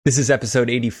This is episode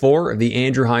 84 of the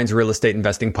Andrew Hines Real Estate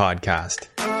Investing Podcast.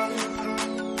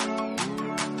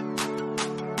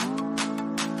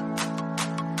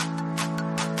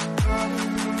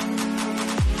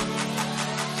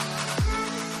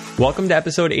 Welcome to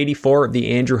episode 84 of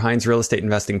the Andrew Hines Real Estate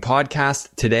Investing Podcast.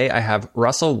 Today I have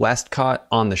Russell Westcott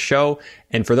on the show.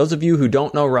 And for those of you who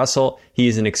don't know Russell, he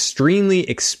is an extremely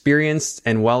experienced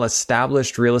and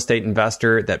well-established real estate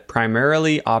investor that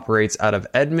primarily operates out of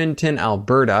Edmonton,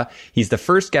 Alberta. He's the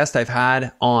first guest I've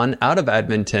had on out of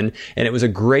Edmonton, and it was a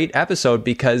great episode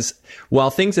because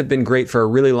while things have been great for a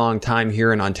really long time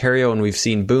here in Ontario and we've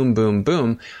seen boom, boom,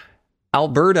 boom,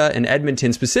 Alberta and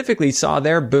Edmonton specifically saw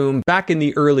their boom back in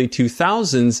the early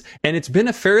 2000s, and it's been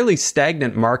a fairly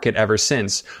stagnant market ever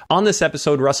since. On this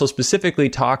episode, Russell specifically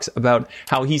talks about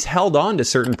how he's held on to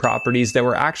certain properties that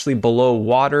were actually below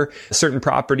water, certain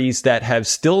properties that have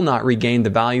still not regained the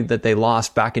value that they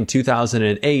lost back in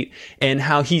 2008, and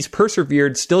how he's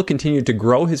persevered, still continued to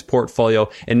grow his portfolio,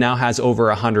 and now has over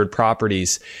 100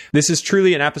 properties. This is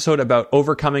truly an episode about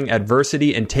overcoming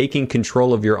adversity and taking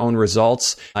control of your own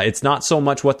results. It's not so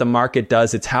much what the market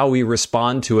does, it's how we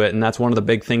respond to it. And that's one of the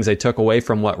big things I took away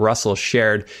from what Russell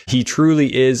shared. He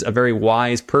truly is a very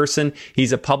wise person.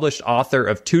 He's a published author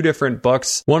of 2 different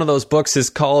books. One of those books is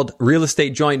called Real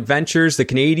Estate Joint Ventures, The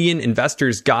Canadian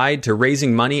Investor's Guide to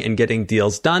Raising Money and Getting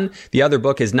Deals Done. The other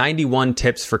book is 91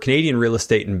 Tips for Canadian Real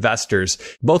Estate Investors.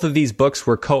 Both of these books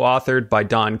were co-authored by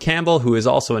Don Campbell, who is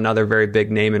also another very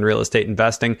big name in real estate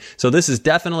investing. So this is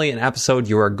definitely an episode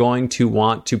you are going to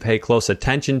want to pay close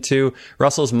attention to.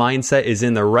 Russell's mindset is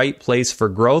in the right place for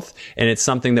growth, and it's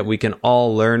something that we can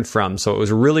all learn from. So it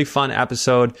was a really fun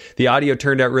episode. The audio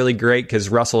turned out really great because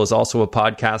Russell is also a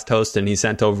podcast host, and he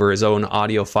sent over his own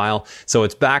audio file. So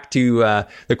it's back to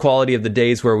the quality of the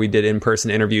days where we did in-person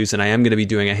interviews, and I am going to be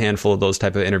doing a handful of those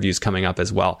type of interviews coming up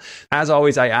as well. As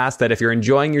always, I ask that if you're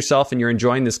enjoying yourself and you're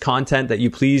enjoying this content, that you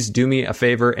please do me a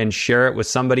favor and share it with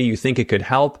somebody you think it could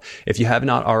help. If you have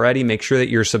not already, make sure that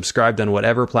you're subscribed on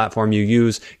whatever platform you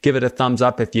use. Give it a thumbs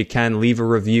up if you can, leave a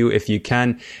review if you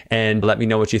can, and let me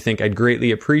know what you think. I'd greatly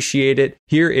appreciate it.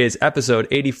 Here is episode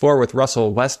 84 with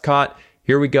Russell Westcott.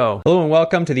 Here we go. Hello and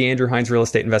welcome to the Andrew Hines Real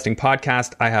Estate Investing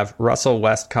Podcast. I have Russell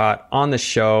Westcott on the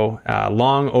show,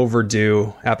 long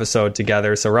overdue episode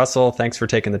together. So Russell, thanks for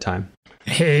taking the time.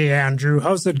 Hey, Andrew,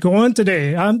 how's it going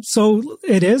today? So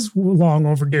it is long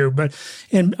overdue,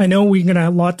 and I know we're going to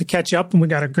have a lot to catch up and we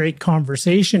got a great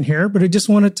conversation here, but I just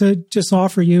wanted to just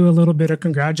offer you a little bit of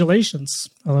congratulations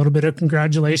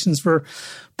for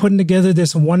putting together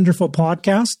this wonderful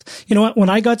podcast. You know what?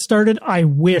 When I got started, I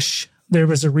wish there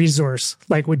was a resource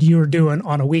like what you were doing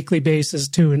on a weekly basis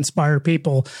to inspire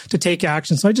people to take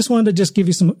action. So I just wanted to just give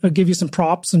you some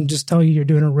props and just tell you you're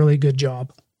doing a really good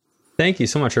job. Thank you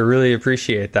so much. I really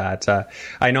appreciate that.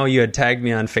 I know you had tagged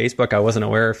me on Facebook. I wasn't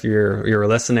aware if you were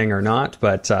listening or not,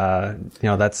 but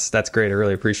that's great. I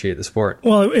really appreciate the support.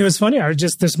 Well, it was funny.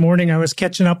 This morning I was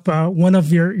catching up one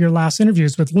of your last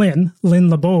interviews with Lynn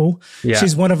LeBeau. Yeah.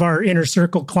 She's one of our inner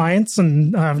circle clients,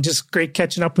 and just great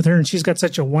catching up with her. And she's got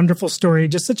such a wonderful story,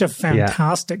 just such a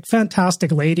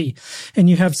fantastic lady. And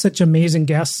you have such amazing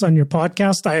guests on your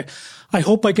podcast. I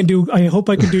hope I can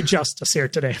do justice here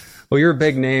today. Well, you're a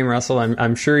big name, Russell.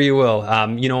 I'm sure you will.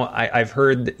 I've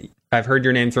heard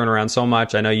your name thrown around so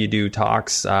much. I know you do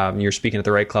talks. You're speaking at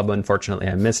the right club. Unfortunately,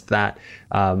 I missed that.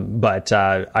 But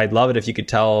I'd love it if you could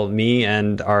tell me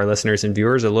and our listeners and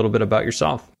viewers a little bit about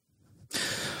yourself.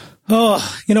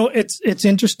 Oh, it's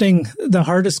interesting. The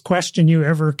hardest question you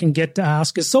ever can get to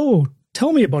ask is, so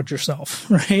tell me about yourself,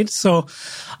 right? So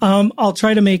I'll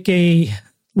try to make a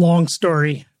long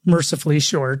story mercifully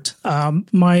short. I'll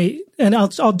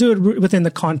do it within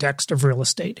the context of real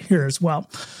estate here as well.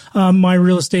 My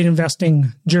real estate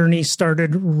investing journey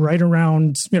started right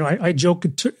around, I joke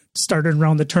it started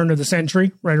around the turn of the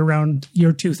century, right around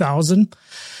year 2000.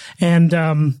 And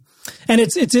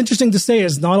it's interesting to say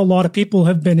is not a lot of people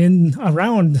have been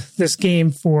around this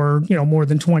game for, more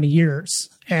than 20 years.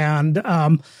 And,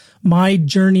 my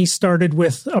journey started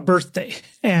with a birthday,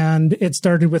 and it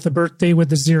started with a birthday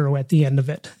with a 0 at the end of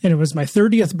it. And it was my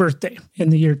 30th birthday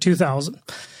in the year 2000.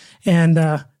 And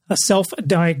a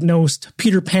self-diagnosed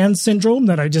Peter Pan syndrome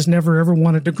that I just never, ever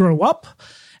wanted to grow up.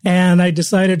 And I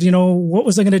decided, what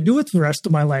was I going to do with the rest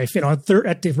of my life? At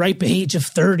the ripe age of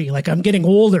 30, like I'm getting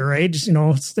older, right?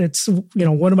 It's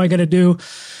what am I going to do?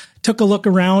 Took a look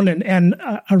around, and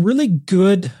a really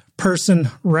good person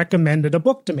recommended a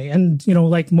book to me. And,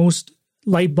 like most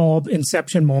light bulb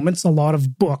inception moments. A lot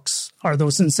of books are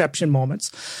those inception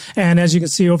moments. And as you can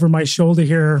see over my shoulder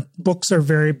here, books are a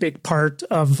very big part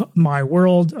of my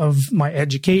world, of my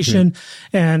education.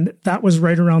 And that was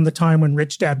right around the time when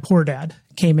Rich Dad, Poor Dad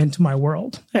came into my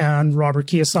world, and Robert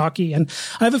Kiyosaki. And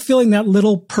I have a feeling that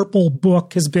little purple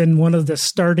book has been one of the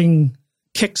starting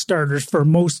kickstarters for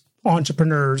most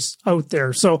entrepreneurs out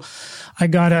there. So I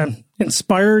got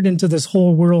inspired into this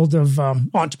whole world of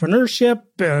entrepreneurship.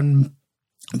 And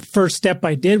first step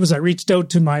I did was I reached out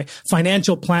to my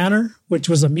financial planner, which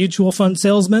was a mutual fund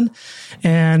salesman.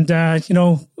 And,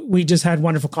 we just had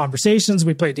wonderful conversations.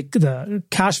 We played the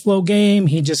cash flow game.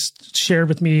 He just shared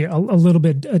with me a little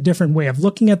bit a different way of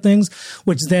looking at things,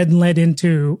 which then led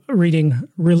into reading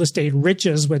Real Estate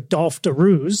Riches with Dolph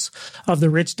DeRuse of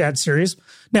the Rich Dad series.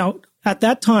 Now, at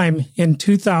that time in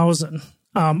 2000,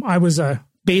 I was a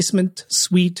basement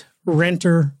suite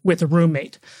renter with a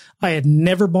roommate. I had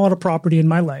never bought a property in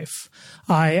my life.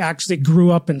 I actually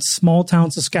grew up in small town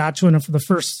Saskatchewan, and for the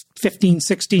first 15,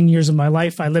 16 years of my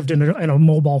life, I lived in a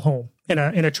mobile home, in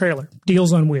a trailer,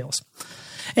 deals on wheels.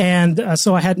 And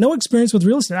so I had no experience with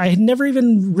real estate. I had never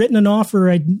even written an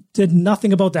offer. I did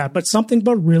nothing about that, but something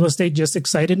about real estate just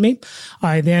excited me.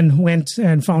 I then went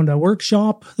and found a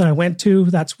workshop that I went to.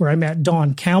 That's where I met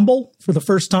Don Campbell for the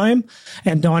first time.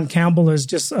 And Don Campbell is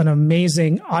just an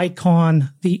amazing icon,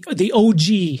 the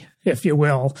OG, if you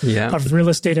will, of real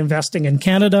estate investing in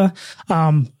Canada.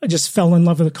 I just fell in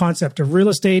love with the concept of real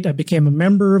estate. I became a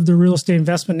member of the Real Estate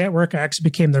Investment Network. I actually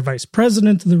became their vice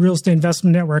president of the Real Estate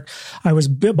Investment Network. I was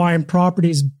buying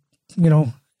properties,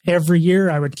 every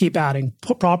year. I would keep adding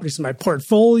properties to my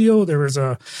portfolio. There was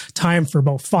a time for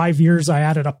about 5 years I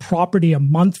added a property a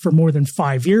month for more than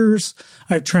 5 years.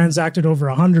 I've transacted over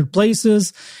 100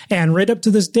 places. And right up to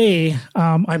this day,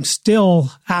 I'm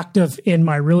still active in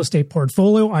my real estate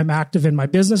portfolio. I'm active in my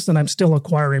business, and I'm still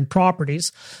acquiring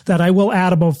properties that I will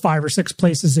add about 5 or 6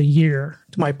 places a year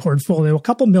to my portfolio. A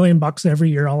couple $1,000,000 every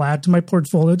year I'll add to my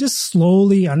portfolio, just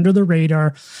slowly under the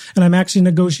radar. And I'm actually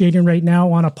negotiating right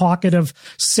now on a pocket of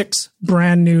 6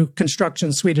 brand new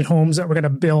construction suite homes that we're going to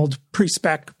build,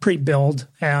 pre-spec, pre-build.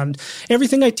 And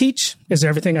everything I teach is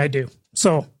everything I do.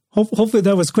 So hopefully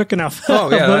that was quick enough.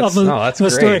 Oh, yeah, that's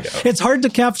great. Story. It's hard to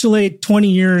encapsulate 20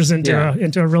 years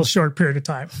into a real short period of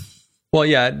time. Well,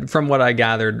 yeah, from what I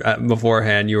gathered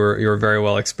beforehand, you were very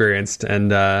well experienced,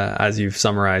 and as you've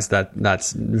summarized,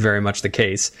 that's very much the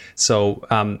case.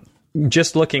 So,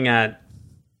 just looking at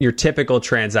your typical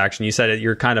transaction, you said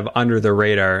you're kind of under the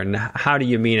radar, and how do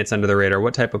you mean it's under the radar?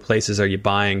 What type of places are you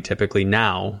buying typically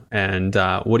now, and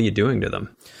what are you doing to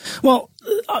them? Well,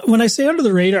 when I say under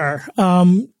the radar,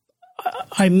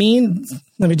 I mean,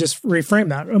 let me just reframe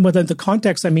that. Within the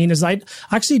context, I mean, is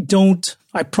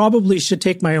I probably should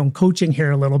take my own coaching here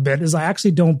a little bit, is I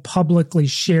actually don't publicly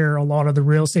share a lot of the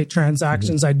real estate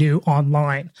transactions I do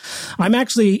online. I'm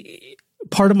actually,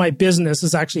 part of my business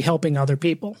is actually helping other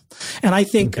people. And I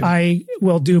think I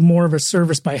will do more of a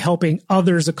service by helping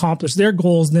others accomplish their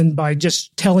goals than by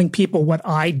just telling people what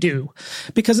I do.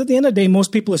 Because at the end of the day,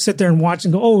 most people who sit there and watch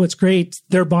and go, oh, it's great,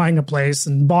 they're buying a place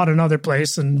and bought another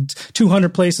place and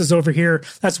 200 places over here.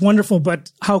 That's wonderful,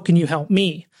 but how can you help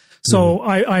me? So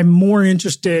I'm more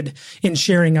interested in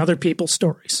sharing other people's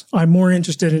stories. I'm more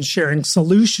interested in sharing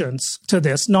solutions to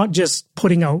this, not just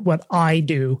putting out what I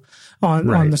do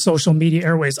on the social media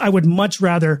airways. I would much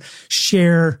rather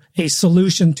share a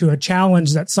solution to a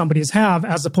challenge that somebody's have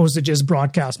as opposed to just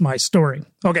broadcast my story.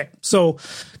 Okay, so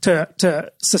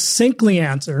to succinctly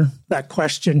answer that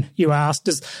question you asked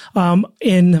is,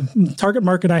 in target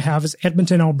market I have is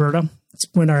Edmonton, Alberta. It's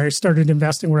when I started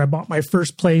investing, where I bought my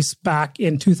first place back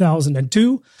in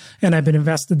 2002, and I've been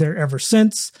invested there ever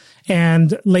since.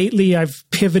 And lately, I've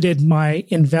pivoted my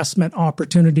investment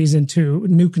opportunities into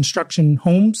new construction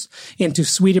homes, into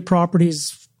suite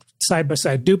properties,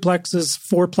 side-by-side duplexes,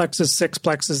 4plexes,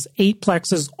 6plexes,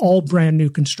 8plexes, all brand new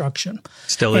construction.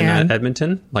 Still in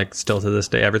Edmonton? Like still to this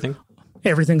day, everything?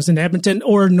 Everything's in Edmonton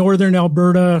or northern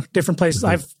Alberta, different places.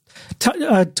 I've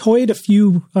toyed a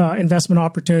few investment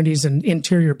opportunities in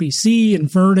interior BC and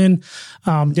Vernon.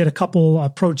 Did a couple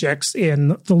projects in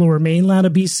the lower mainland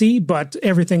of BC, but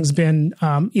everything's been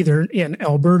either in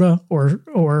Alberta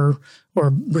or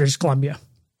British Columbia.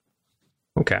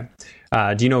 Okay.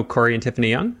 Do you know Corey and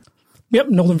Tiffany Young? Yep,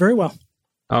 know them very well.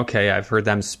 Okay, I've heard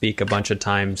them speak a bunch of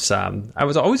times. I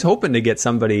was always hoping to get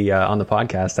somebody on the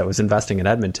podcast that was investing in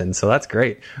Edmonton, so that's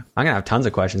great. I'm going to have tons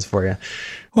of questions for you.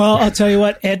 Well, I'll tell you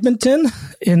what, Edmonton,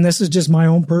 and this is just my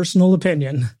own personal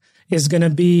opinion, is going to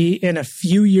be, in a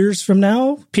few years from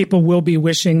now, people will be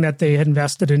wishing that they had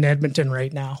invested in Edmonton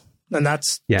right now. And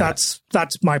that's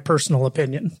my personal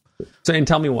opinion. So, and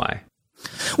tell me why.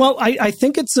 Well, I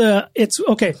think it's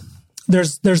okay.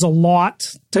 There's a lot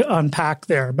to unpack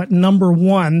there, but number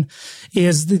one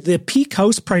is the peak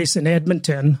house price in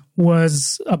Edmonton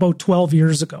was about 12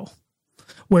 years ago,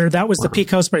 where that was the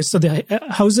peak house price. So the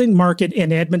housing market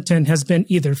in Edmonton has been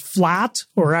either flat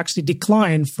or actually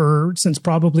declined since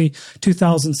probably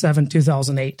 2007,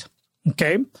 2008.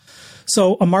 Okay.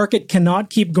 So a market cannot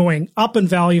keep going up in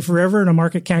value forever, and a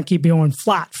market can't keep going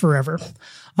flat forever.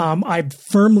 I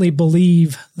firmly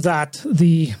believe that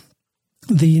the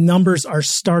numbers are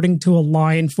starting to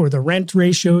align for the rent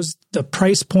ratios, the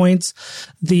price points,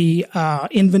 the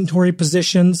inventory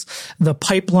positions, the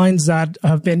pipelines that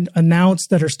have been announced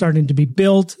that are starting to be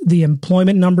built, the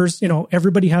employment numbers.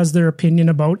 Everybody has their opinion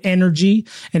about energy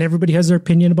and everybody has their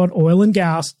opinion about oil and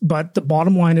gas. But the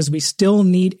bottom line is we still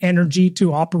need energy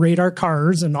to operate our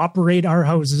cars and operate our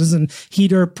houses and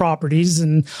heat our properties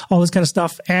and all this kind of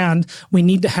stuff. And we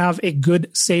need to have a good,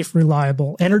 safe,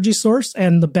 reliable energy source.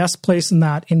 And the best place in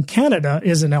that in Canada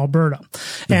is in Alberta.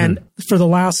 Mm-hmm. And for the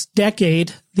last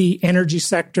decade, the energy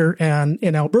sector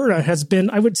in Alberta has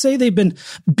been, I would say they've been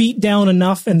beat down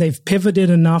enough and they've pivoted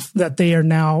enough that they are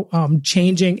now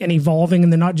changing and evolving.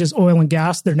 And they're not just oil and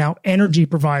gas. They're now energy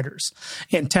providers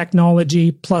and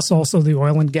technology, plus also the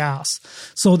oil and gas.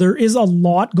 So there is a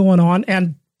lot going on.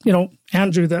 And,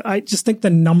 Andrew, I just think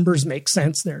the numbers make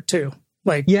sense there too.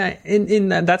 Yeah,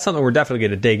 that's something we're definitely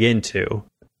going to dig into.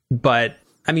 But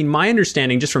I mean, my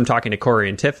understanding just from talking to Corey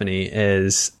and Tiffany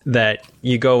is that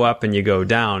you go up and you go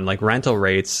down. Like rental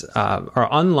rates are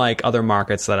unlike other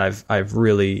markets that I've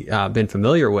really been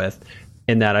familiar with,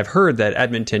 in that I've heard that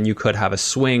Edmonton, you could have a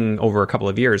swing over a couple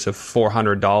of years of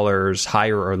 $400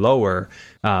 higher or lower,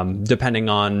 depending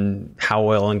on how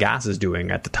oil and gas is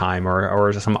doing at the time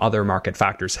or some other market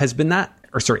factors. Has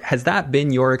that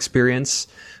been your experience,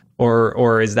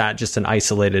 or is that just an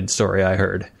isolated story I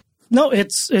heard? No,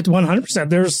 it's 100%.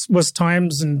 There was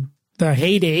times in the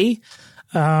heyday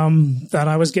that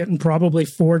I was getting probably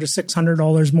 $400 to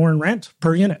 $600 more in rent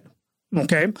per unit.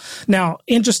 Okay. Now,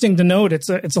 interesting to note, it's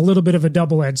a little bit of a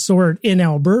double-edged sword. In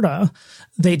Alberta,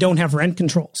 they don't have rent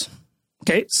controls.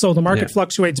 Okay. So the market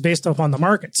fluctuates based upon the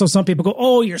market. So some people go,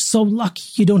 oh, you're so lucky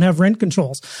you don't have rent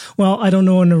controls. Well, I don't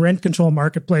know in a rent control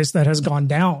marketplace that has gone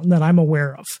down that I'm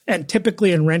aware of. And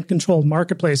typically in rent controlled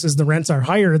marketplaces, the rents are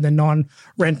higher than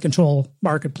non-rent control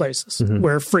marketplaces,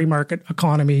 where free market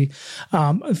economy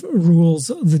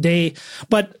rules the day.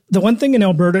 But the one thing in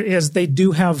Alberta is they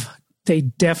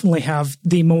definitely have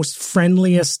the most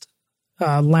friendliest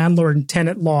landlord and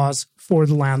tenant laws for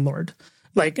the landlord.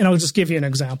 And I'll just give you an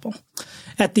example.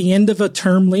 At the end of a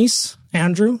term lease,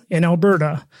 Andrew, in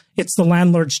Alberta, it's the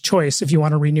landlord's choice if you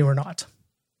want to renew or not.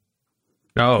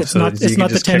 Oh, it's not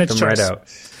the tenant's choice. Right out.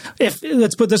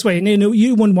 Let's put it this way,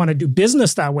 you wouldn't want to do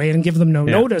business that way and give them no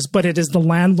notice, but it is the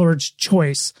landlord's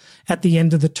choice at the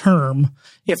end of the term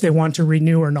if they want to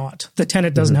renew or not. The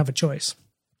tenant doesn't have a choice.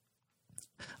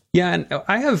 Yeah, and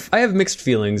I have mixed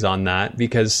feelings on that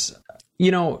because,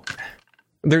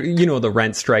 the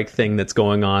rent strike thing that's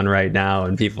going on right now,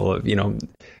 and people are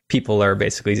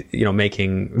basically,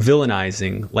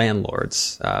 villainizing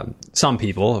landlords. Some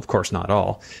people, of course, not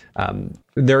all.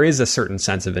 There is a certain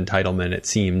sense of entitlement, it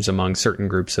seems, among certain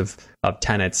groups of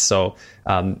tenants. So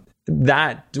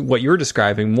that what you're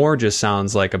describing more just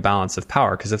sounds like a balance of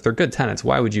power, because if they're good tenants,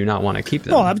 why would you not want to keep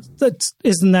them? Well,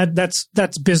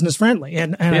 that's business friendly,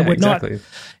 and I would exactly. not.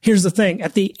 Here's the thing: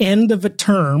 at the end of a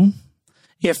term,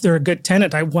 if they're a good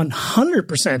tenant, I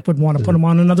 100% would want to put them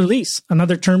on another lease,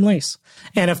 another term lease.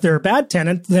 And if they're a bad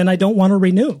tenant, then I don't want to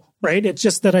renew, right? It's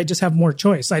just that I just have more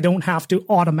choice. I don't have to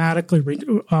automatically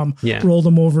roll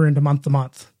them over into month to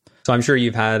month. So I'm sure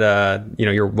you've had,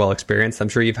 you're well experienced. I'm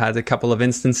sure you've had a couple of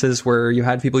instances where you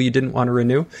had people you didn't want to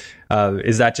renew.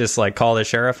 Is that just like call the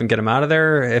sheriff and get them out of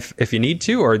there if you need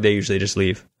to, or they usually just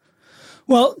leave?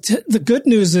 Well, the good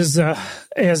news is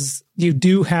you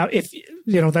do have,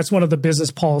 that's one of the business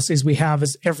policies we have,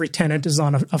 is every tenant is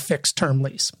on a fixed term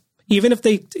lease. Even if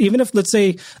let's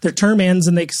say their term ends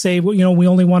and they say, well, we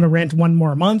only want to rent one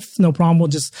more month, no problem. We'll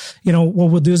just, what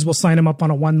we'll do is we'll sign them up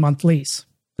on a 1 month lease.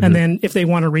 Mm-hmm. And then if they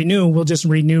want to renew, we'll just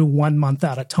renew 1 month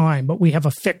at a time. But we have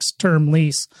a fixed term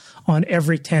lease on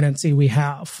every tenancy we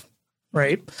have.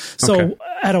 Right. So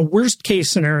at a worst case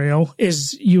scenario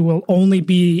is you will only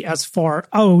be as far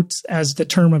out as the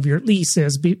term of your lease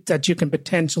is that you can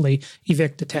potentially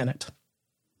evict a tenant.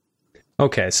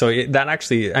 Okay. So that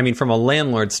actually, from a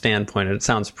landlord standpoint, it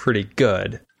sounds pretty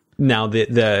good. Now,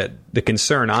 the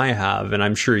concern I have, and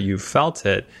I'm sure you've felt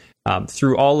it,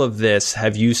 Through all of this,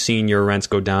 have you seen your rents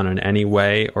go down in any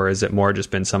way, or is it more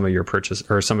just been some of your purchase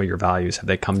or some of your values? Have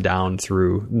they come down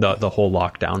through the whole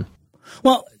lockdown?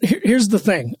 Well, here's the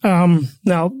thing.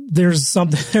 Now there's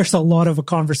a lot of a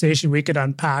conversation we could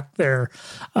unpack there,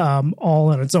 all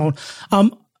on its own.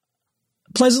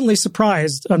 Pleasantly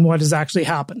surprised on what has actually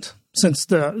happened since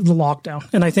the lockdown.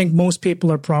 And I think most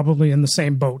people are probably in the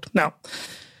same boat. Now,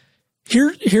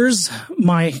 here's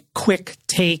my quick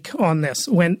take on this.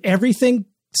 When everything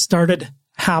started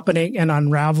happening and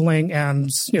unraveling and,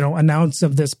 announced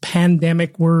of this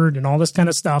pandemic word and all this kind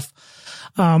of stuff,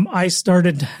 I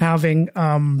started rounding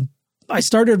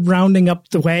up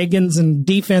the wagons and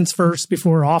defense first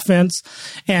before offense.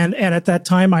 And at that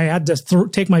time, I had to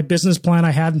take my business plan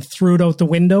I had and threw it out the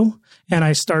window. And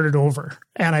I started over.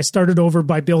 And I started over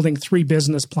by building 3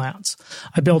 business plans.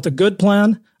 I built a good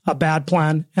plan, a bad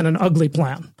plan, and an ugly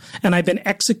plan. And I've been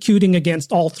executing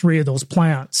against all 3 of those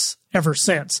plans ever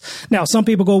since. Now, some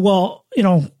people go, well,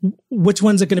 which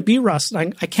one's it going to be, Russ? I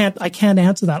can't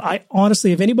answer that. I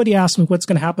honestly, if anybody asks me what's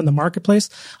going to happen in the marketplace,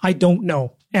 I don't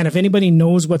know. And if anybody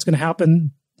knows what's going to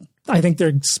happen, I think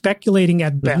they're speculating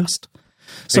at best.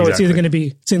 So exactly. It's either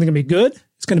going to be good,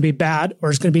 it's going to be bad, or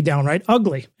it's going to be downright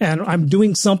ugly. And I'm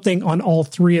doing something on all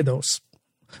 3 of those.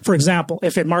 For example,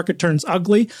 if a market turns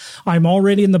ugly, I'm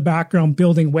already in the background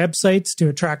building websites to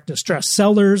attract distressed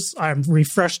sellers. I'm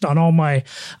refreshed on all my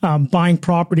buying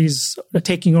properties,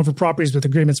 taking over properties with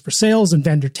agreements for sales and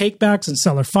vendor takebacks and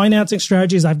seller financing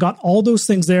strategies. I've got all those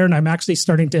things there, and I'm actually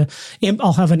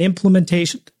I'll have an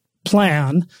implementation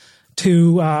plan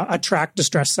to attract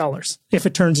distressed sellers if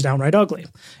it turns downright ugly.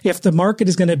 If the market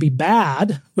is going to be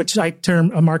bad, which I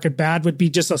term a market bad would be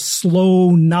just a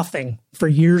slow nothing for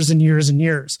years and years and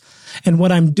years. And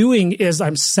what I'm doing is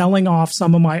I'm selling off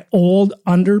some of my old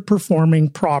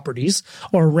underperforming properties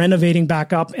or renovating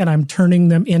back up, and I'm turning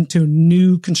them into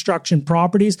new construction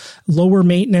properties, lower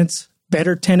maintenance,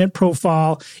 better tenant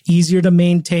profile, easier to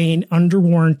maintain, under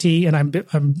warranty, and I'm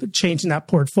changing that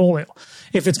portfolio.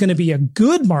 If it's going to be a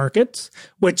good market,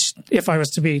 which if I was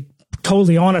to be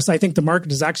totally honest, I think the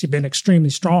market has actually been extremely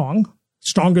strong,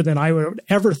 stronger than I would have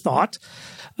ever thought.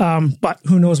 But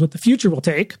who knows what the future will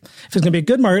take. If it's going to be a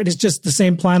good market, it's just the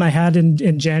same plan I had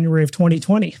in January of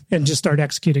 2020 and just start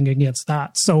executing against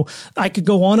that. So I could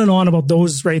go on and on about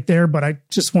those right there, but I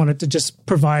just wanted to just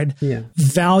provide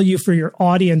value for your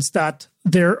audience that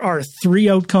there are 3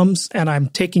 outcomes and I'm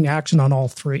taking action on all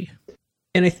 3.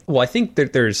 And I think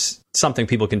that there's something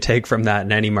people can take from that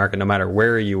in any market, no matter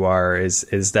where you are, is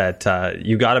that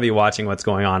you got to be watching what's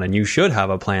going on, and you should have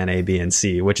a plan A, B, and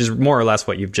C, which is more or less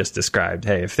what you've just described.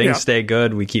 Hey, if things stay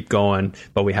good, we keep going,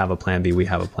 but we have a plan B, we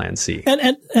have a plan C.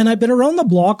 And I've been around the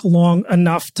block long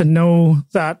enough to know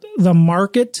that the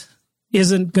market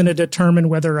isn't going to determine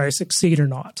whether I succeed or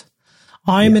not.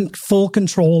 I'm in full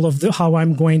control of how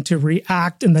I'm going to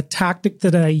react and the tactic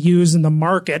that I use in the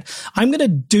market. I'm going to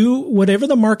do whatever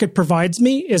the market provides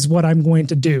me is what I'm going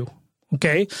to do.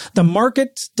 Okay. The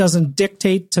market doesn't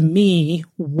dictate to me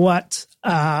if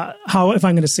I'm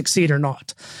going to succeed or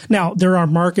not. Now, there are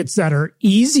markets that are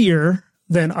easier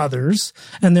than others,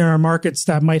 and there are markets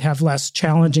that might have less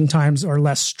challenging times or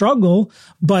less struggle.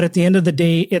 But at the end of the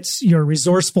day, it's your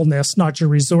resourcefulness, not your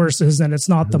resources, and it's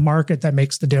not the market that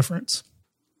makes the difference.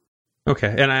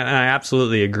 Okay. And I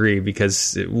absolutely agree,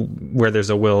 because where there's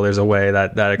a will, there's a way.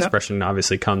 That expression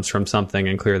obviously comes from something,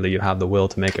 and clearly you have the will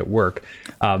to make it work.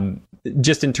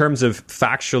 Just in terms of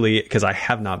factually, because I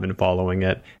have not been following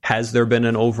it, has there been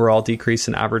an overall decrease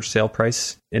in average sale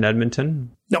price in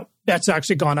Edmonton? No, that's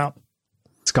actually gone up.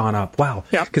 It's gone up. Wow.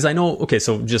 Yeah. Because I know,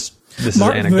 so just, this is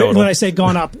anecdotal. When I say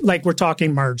gone up, like we're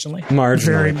talking marginally.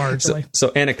 Very marginally. So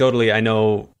anecdotally, I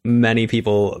know many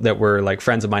people that were like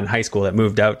friends of mine in high school that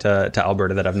moved out to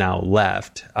Alberta that have now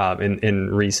left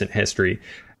in recent history,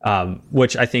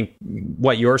 which I think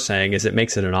what you're saying is it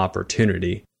makes it an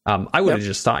opportunity. I would have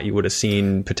just thought you would have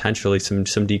seen potentially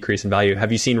some decrease in value.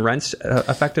 Have you seen rents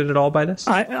affected at all by this?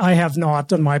 I have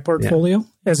not on my portfolio. Yeah.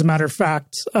 As a matter of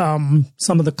fact, some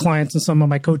of the clients and some of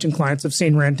my coaching clients have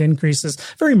seen rent increases,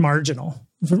 very marginal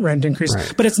rent increase,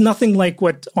 right. But it's nothing like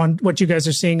what you guys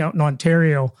are seeing out in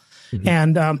Ontario. Mm-hmm.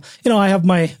 And, I have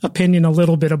my opinion a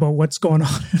little bit about what's going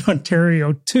on in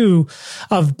Ontario too,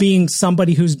 of being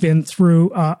somebody who's been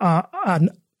through,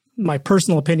 my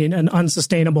personal opinion, an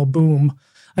unsustainable boom.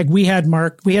 Like we had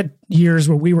years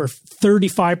where we were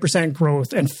 35%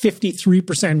 growth and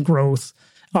 53% growth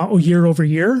year over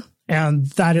year, and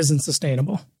that isn't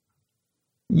sustainable.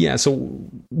 Yeah. So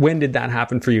when did that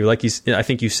happen for you? Like I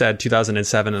think you said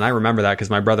 2007, and I remember that because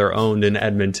my brother owned in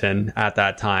Edmonton at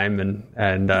that time,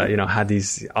 and had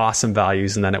these awesome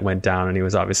values, and then it went down, and he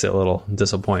was obviously a little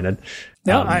disappointed.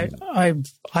 Yeah, I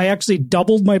actually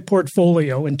doubled my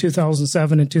portfolio in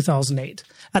 2007 and 2008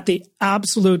 at the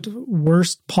absolute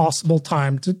worst possible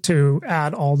time to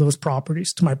add all those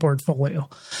properties to my portfolio,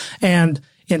 and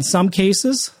in some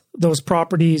cases, those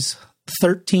properties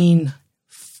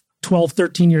 12,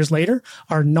 13 years later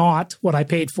are not what I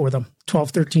paid for them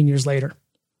 12, 13 years later.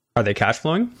 Are they cash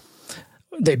flowing?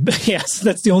 Yes,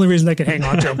 that's the only reason I can hang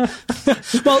on to them.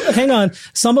 Well, hang on.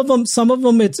 Some of them,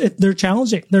 they're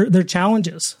challenging. They're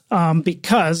challenges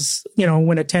because,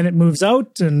 when a tenant moves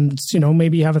out and,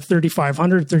 maybe you have a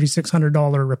 $3,500,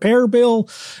 $3,600 repair bill,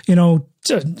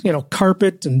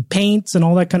 carpet and paints and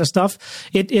all that kind of stuff.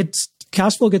 It's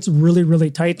cash flow gets really, really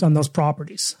tight on those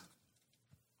properties.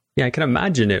 Yeah, I can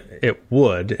imagine it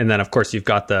would. And then, of course, you've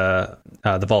got the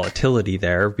volatility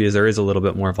there because there is a little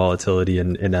bit more volatility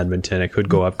in Edmonton. It could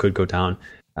go up, could go down.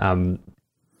 I'm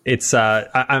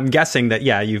guessing that,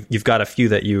 you've got a few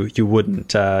that you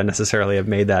wouldn't necessarily have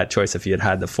made that choice if you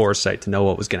had the foresight to know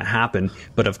what was going to happen.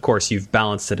 But, of course, you've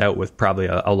balanced it out with probably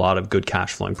a lot of good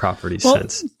cash flowing properties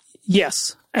since.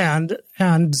 Yes. And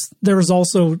there's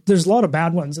a lot of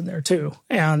bad ones in there, too.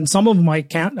 And some of them I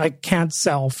can't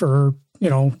sell for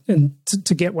and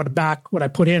to get what I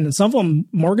put in. And some of them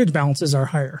mortgage balances are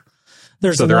higher.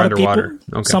 There's so a they're lot underwater. of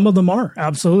people. Okay. Some of them are,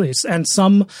 absolutely. And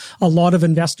a lot of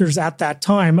investors at that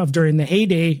time during the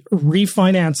heyday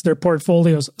refinanced their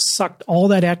portfolios, sucked all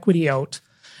that equity out,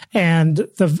 and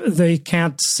they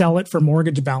can't sell it for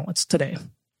mortgage balance today.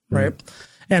 Right.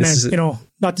 And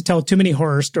not to tell too many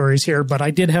horror stories here, but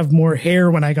I did have more hair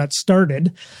when I got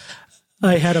started.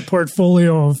 I had a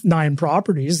portfolio of 9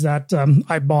 properties that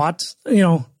I bought,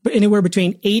 anywhere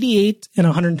between $88,000 and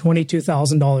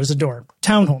 $122,000 a door,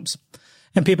 townhomes.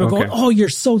 And people go, "Oh, you're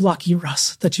so lucky,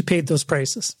 Russ, that you paid those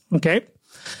prices." Okay.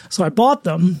 So I bought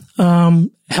them,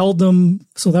 held them.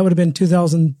 So that would have been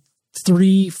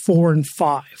 2003, 4, and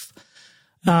 5.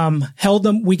 Held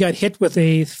them. We got hit with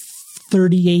a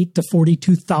 $38,000 to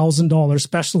 $42,000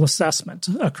 special assessment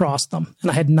across them.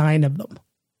 And I had 9 of them.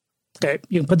 Okay,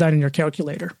 you can put that in your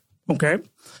calculator. Okay.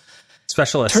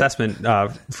 Special assessment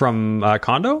from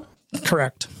condo?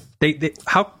 Correct.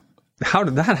 How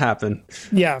did that happen?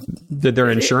 Yeah. Did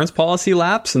their insurance policy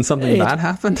lapse and something bad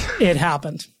happened? It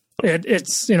happened.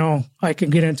 It's I can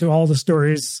get into all the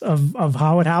stories of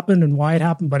how it happened and why it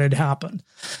happened, but it happened.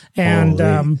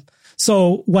 And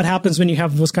so what happens when you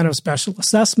have those kind of special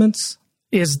assessments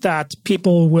is that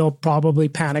people will probably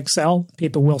panic sell.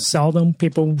 People will sell them.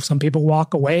 Some people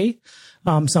walk away.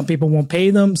 Some people won't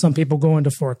pay them. Some people go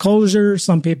into foreclosure.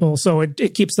 So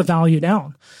it keeps the value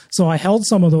down. So I held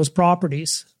some of those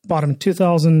properties, bought them in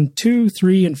 2002,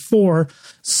 3, and 4,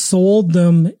 sold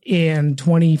them in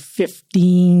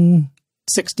 2015,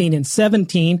 16, and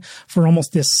 17 for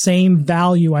almost the same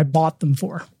value I bought them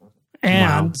for.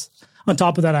 And on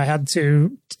top of that, I had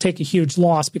to take a huge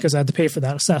loss because I had to pay for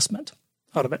that assessment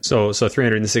out of it. So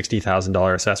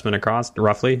 $360,000 assessment across,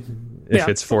 roughly, if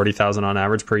it's $40,000 on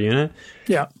average per unit.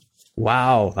 Yeah.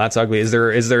 Wow, that's ugly. Is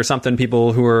there something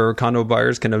people who are condo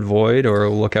buyers can avoid or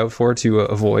look out for to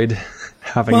avoid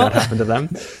having that happen to them?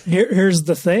 Here's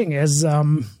the thing: is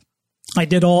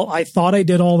I thought I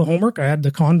did all the homework. I had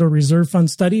the condo reserve fund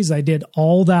studies. I did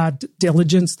all that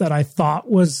diligence that I thought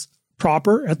was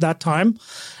proper at that time,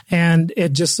 and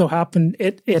it just so happened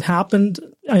it happened.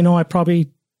 I know I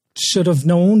probably should have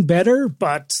known better,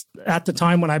 but at the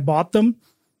time when I bought them,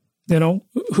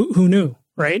 who knew,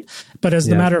 right? But as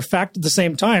a matter of fact, at the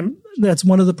same time, that's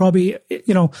one of the probably,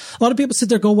 a lot of people sit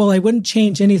there and go, well, I wouldn't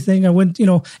change anything. I wouldn't,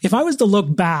 if I was to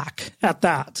look back at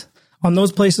that, on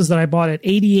those places that I bought at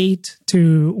 88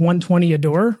 to 120 a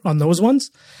door, on those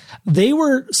ones, they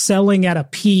were selling at a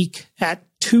peak at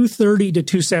 230 to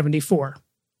 274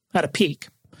 at a peak.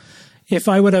 If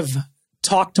I would have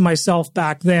talked to myself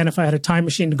back then, if I had a time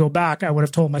machine to go back, I would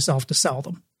have told myself to sell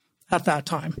them at that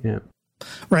time. Yeah.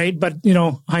 Right. But,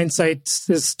 hindsight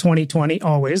is 20/20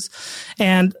 always.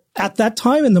 And at that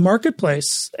time in the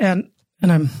marketplace, and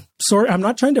I'm sorry, I'm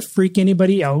not trying to freak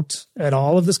anybody out at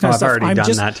all of this kind of stuff. I've already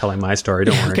done that telling my story.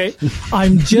 Don't worry. Okay.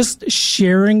 I'm just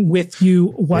sharing with you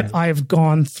what I've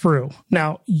gone through.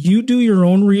 Now, you do your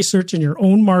own research in your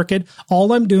own market.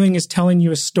 All I'm doing is telling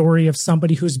you a story of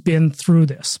somebody who's been through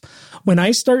this. When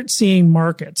I start seeing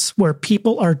markets where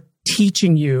people are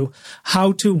teaching you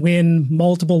how to win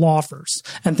multiple offers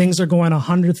and things are going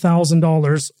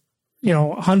 $100,000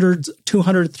 hundreds,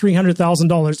 $200,000,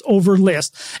 $300,000 over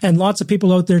list, and lots of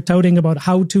people out there touting about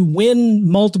how to win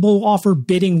multiple offer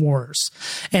bidding wars.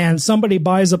 And somebody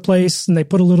buys a place and they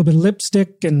put a little bit of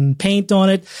lipstick and paint on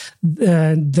it.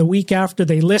 The week after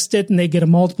they list it and they get a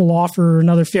multiple offer,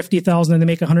 another $50,000, and they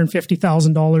make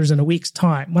 $150,000 in a week's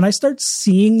time. When I start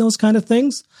seeing those kind of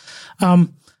things,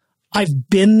 I've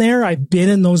been there. I've been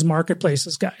in those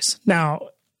marketplaces, guys. Now,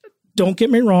 don't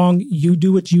get me wrong, you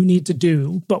do what you need to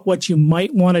do, but what you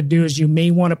might want to do is you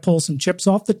may want to pull some chips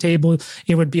off the table.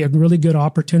 It would be a really good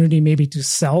opportunity maybe to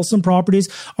sell some properties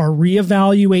or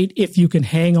reevaluate if you can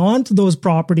hang on to those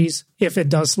properties if it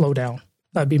does slow down.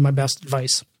 That'd be my best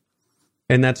advice.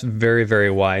 And that's very, very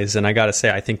wise. And I got to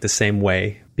say, I think the same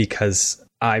way, because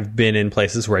I've been in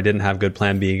places where I didn't have good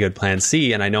plan B, good plan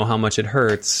C, and I know how much it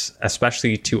hurts,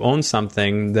 especially to own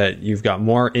something that you've got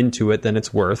more into it than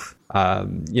it's worth.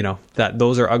 That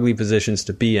those are ugly positions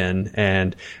to be in.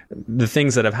 And the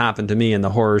things that have happened to me in the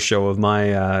horror show of my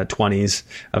 20s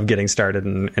of getting started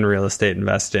in real estate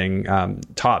investing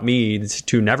taught me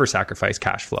to never sacrifice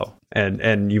cash flow.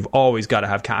 And you've always got to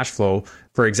have cash flow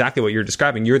for exactly what you're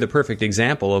describing. You're the perfect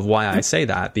example of why I say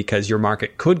that, because your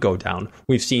market could go down.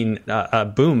 We've seen a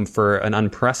boom for an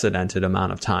unprecedented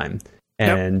amount of time.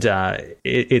 And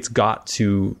it's got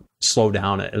to slow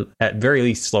down, at very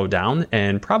least slow down,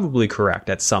 and probably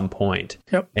correct at some point.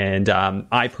 And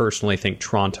I personally think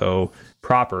Toronto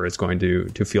proper is going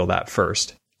to feel that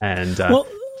first. And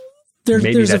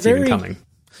maybe that's even coming.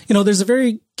 There's a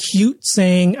very cute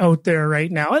saying out there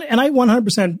right now, and I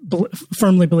 100%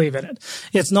 firmly believe in it.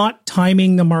 It's not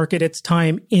timing the market, it's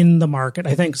time in the market.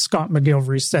 I think Scott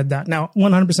McGilvery said that. Now,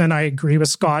 100% I agree with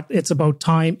Scott. It's about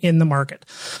time in the market.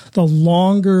 The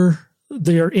longer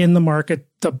they're in the market,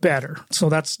 the better. So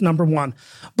that's number one.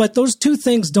 But those two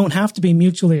things don't have to be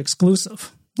mutually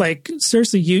exclusive. Like,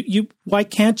 seriously, you why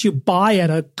can't you buy at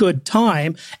a good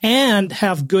time and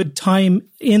have good time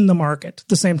in the market at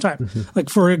the same time? Mm-hmm. Like,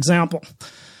 for example,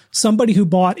 somebody who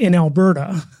bought in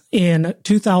Alberta in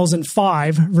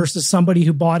 2005 versus somebody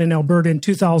who bought in Alberta in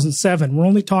 2007. We're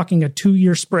only talking a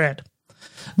 2-year spread.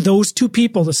 Those two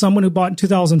people, the someone who bought in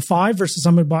 2005 versus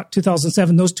someone who bought in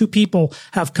 2007, those two people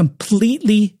have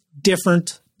completely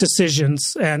different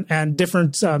decisions and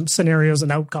different scenarios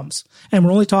and outcomes. And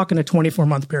we're only talking a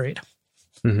 24-month period.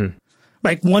 Mm-hmm.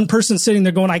 Like, one person sitting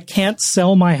there going, I can't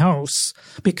sell my house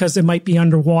because it might be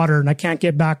underwater and I can't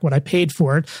get back what I paid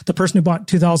for it. The person who bought in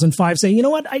 2005 saying, you know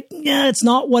what, it's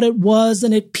not what it was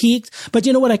and it peaked, but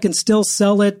you know what, I can still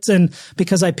sell it. And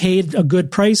because I paid a good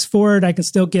price for it, I can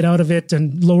still get out of it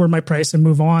and lower my price and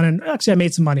move on. And actually, I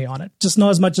made some money on it. Just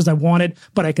not as much as I wanted,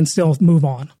 but I can still move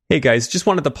on. Hey guys, just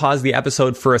wanted to pause the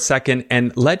episode for a second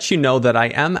and let you know that I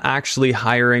am actually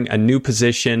hiring a new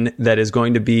position that is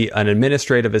going to be an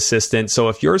administrative assistant. So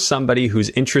if you're somebody who's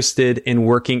interested in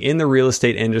working in the real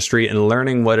estate industry and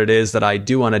learning what it is that I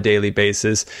do on a daily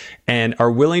basis and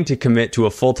are willing to commit to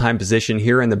a full-time position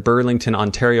here in the Burlington,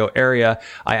 Ontario area,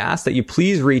 I ask that you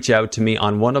please reach out to me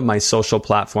on one of my social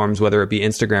platforms, whether it be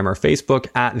Instagram or Facebook,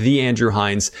 at The Andrew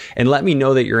Hines, and let me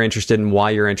know that you're interested and why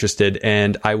you're interested,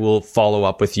 and I will follow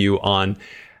up with you on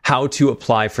how to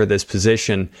apply for this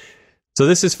position. So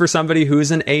this is for somebody who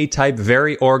is an A-type,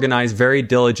 very organized, very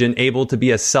diligent, able to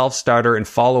be a self-starter and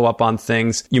follow up on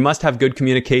things. You must have good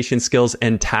communication skills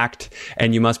and tact,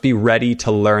 and you must be ready to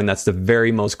learn. That's the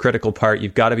very most critical part.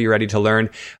 You've got to be ready to learn.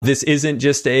 This isn't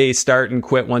just a start and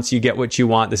quit once you get what you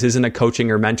want. This isn't a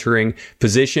coaching or mentoring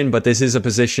position, but this is a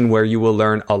position where you will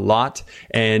learn a lot.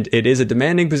 And it is a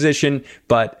demanding position,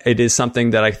 but it is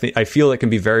something that I feel it can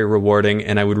be very rewarding.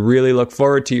 And I would really look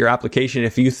forward to your application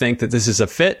if you think that this is a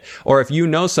fit, or if you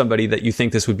know somebody that you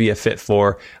think this would be a fit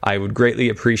for. I would greatly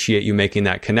appreciate you making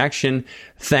that connection.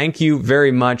 Thank you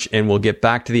very much, and we'll get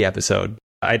back to the episode.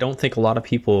 I don't think a lot of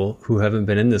people who haven't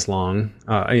been in this long,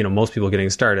 most people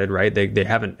getting started, right? They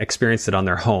haven't experienced it on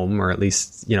their home, or at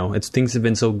least, things have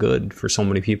been so good for so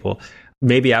many people.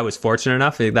 Maybe I was fortunate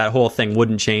enough that whole thing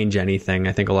wouldn't change anything.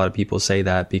 I think a lot of people say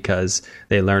that because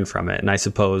they learn from it. And I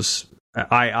suppose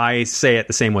I say it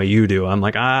the same way you do. I'm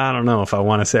like, I don't know if I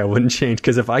want to say I wouldn't change,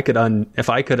 because if I could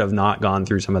have not gone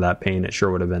through some of that pain, it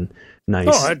sure would have been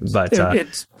nice.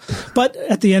 But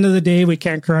at the end of the day, we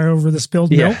can't cry over the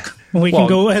spilled milk. We can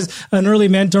go, as an early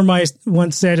mentor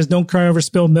once said, is don't cry over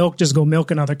spilled milk, just go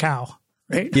milk another cow.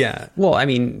 Right? Yeah. Well, I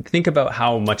mean, think about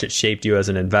how much it shaped you as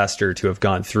an investor to have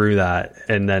gone through that.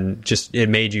 And then it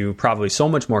made you probably so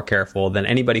much more careful than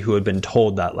anybody who had been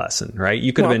told that lesson, right?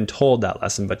 You could have been told that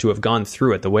lesson, but to have gone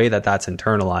through it, the way that that's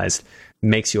internalized,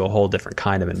 makes you a whole different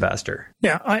kind of investor.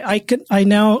 Yeah,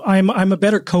 I'm a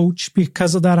better coach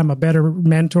because of that. I'm a better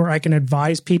mentor. I can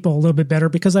advise people a little bit better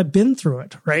because I've been through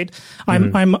it, right?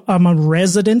 I'm a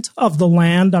resident of the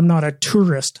land. I'm not a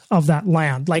tourist of that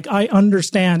land. Like, I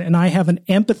understand and I have an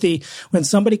empathy when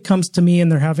somebody comes to me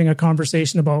and they're having a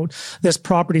conversation about this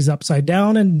property's upside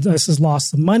down and this has lost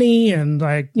some money and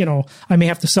I may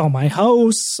have to sell my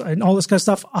house and all this kind of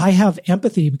stuff. I have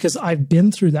empathy because I've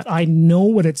been through that. I know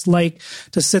what it's like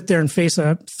to sit there and face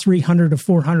a $300,000 to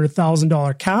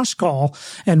 $400,000 cash call.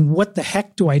 And what the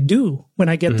heck do I do when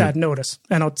I get that notice?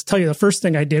 And I'll tell you, the first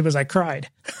thing I did was I cried.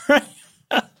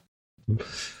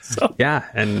 So. Yeah.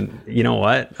 And you know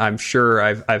what? I'm sure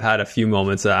I've had a few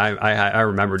moments that I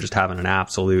remember just having an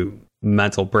absolute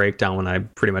mental breakdown when I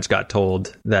pretty much got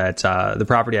told that the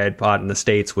property I had bought in the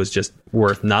States was just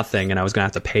worth nothing and I was going to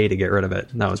have to pay to get rid of it.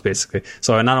 And that was basically,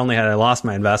 so not only had I lost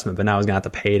my investment, but now I was going to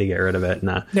have to pay to get rid of it. And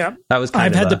that was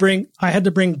kind of I had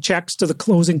to bring checks to the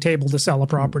closing table to sell a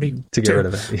property to get rid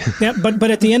of it. Yeah. But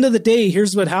at the end of the day,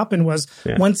 here's what happened was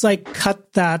once I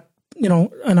cut that,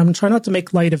 and I'm trying not to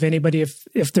make light of anybody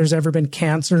if there's ever been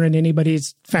cancer in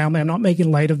anybody's family, I'm not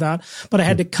making light of that, but I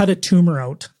had to cut a tumor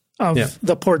out of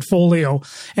the portfolio.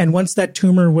 And once that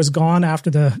tumor was gone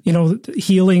after the,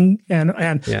 healing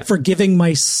and forgiving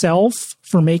myself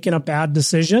for making a bad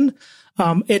decision,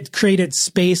 it created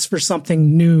space for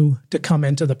something new to come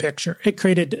into the picture. It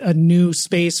created a new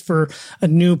space for a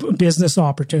new business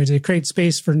opportunity. It created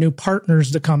space for new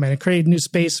partners to come in. It created new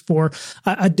space for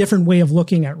a different way of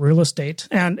looking at real estate.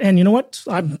 And you know what?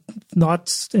 I'm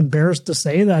not embarrassed to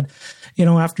say that,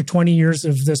 after 20 years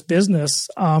of this business,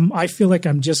 I feel like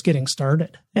I'm just getting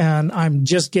started and I'm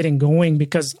just getting going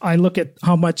because I look at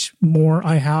how much more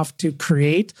I have to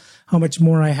create, how much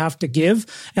more I have to give,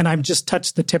 and I've just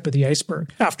touched the tip of the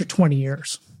iceberg after 20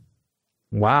 years.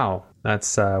 Wow.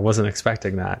 That's, wasn't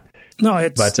expecting that. No,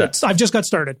 I've just got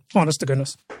started, honest to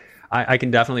goodness. I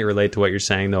can definitely relate to what you're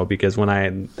saying though, because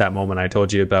that moment I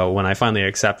told you about when I finally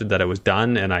accepted that it was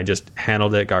done and I just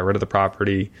handled it, got rid of the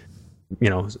property,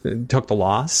 took the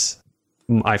loss,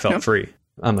 I felt free.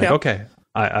 I'm like, okay,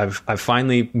 I've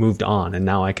finally moved on and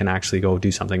now I can actually go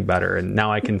do something better. And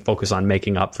now I can focus on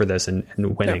making up for this and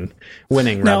winning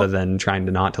rather than trying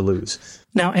not to lose.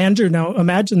 Now, Andrew,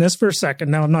 imagine this for a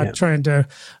second. Now, I'm not trying to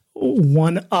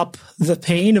one up the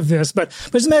pain of this, but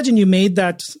just imagine you made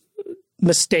that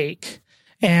mistake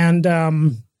and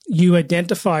you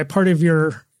identify part of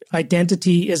your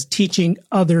identity is teaching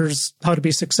others how to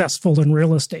be successful in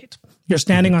real estate. You're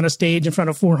standing on a stage in front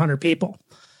of 400 people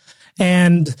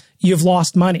and you've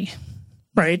lost money,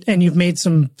 right? And you've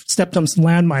stepped on some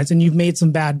landmines and you've made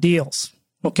some bad deals.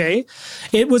 Okay.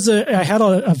 I had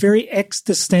a very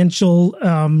existential,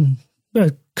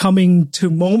 coming to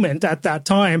moment at that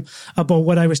time about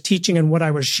what I was teaching and what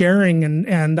I was sharing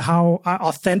and how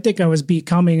authentic I was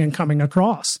becoming and coming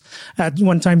across. At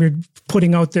one time, you're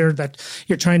putting out there that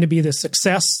you're trying to be the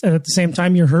success, and at the same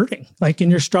time, you're hurting, and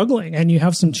you're struggling, and you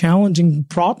have some challenging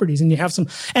properties, and you have some,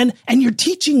 and you're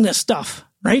teaching this stuff,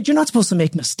 right? You're not supposed to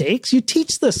make mistakes. You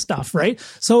teach this stuff, right?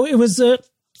 So it was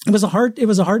a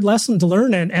hard lesson to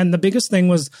learn, and the biggest thing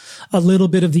was a little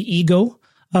bit of the ego.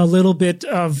 A little bit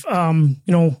of,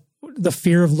 the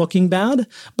fear of looking bad.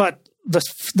 But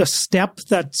the step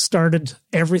that started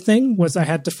everything was I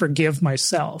had to forgive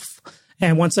myself.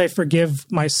 And once I forgive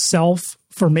myself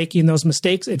for making those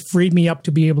mistakes, it freed me up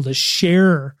to be able to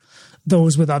share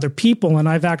those with other people. And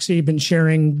I've actually been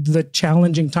sharing the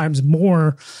challenging times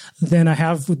more than I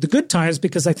have with the good times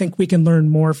because I think we can learn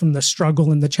more from the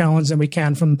struggle and the challenge than we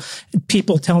can from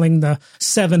people telling the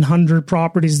 700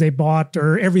 properties they bought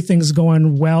or everything's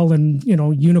going well and,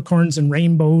 unicorns and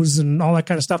rainbows and all that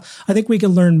kind of stuff. I think we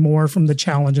can learn more from the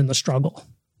challenge and the struggle.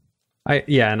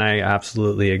 And I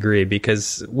absolutely agree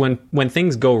because when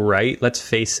things go right, let's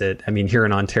face it. I mean, here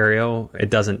in Ontario,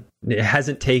 it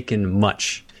hasn't taken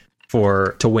much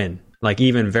to win. Like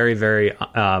even very, very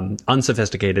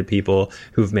unsophisticated people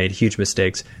who've made huge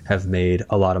mistakes have made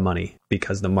a lot of money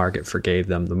because the market forgave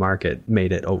them. The market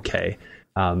made it okay.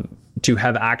 To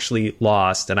have actually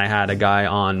lost, and I had a guy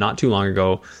on not too long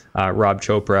ago, Rob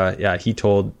Chopra. Yeah, he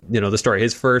told the story.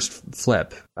 His first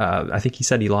flip, I think he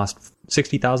said he lost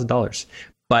 $60,000,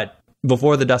 but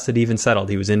before the dust had even settled,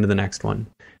 he was into the next one.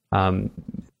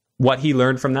 What he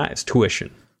learned from that is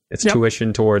tuition. It's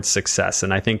tuition towards success.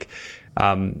 And I think,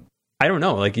 I don't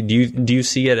know, like, do you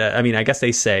see it? I mean, I guess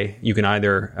they say you can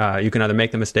either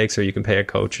make the mistakes or you can pay a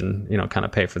coach and, kind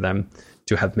of pay for them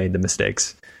to have made the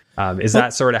mistakes. Is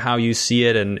that sort of how you see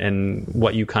it and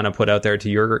what you kind of put out there to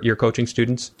your coaching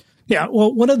students? Yeah.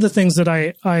 Well, one of the things that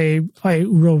I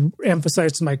will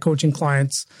emphasize to my coaching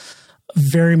clients,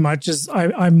 very much is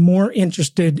I'm more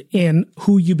interested in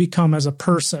who you become as a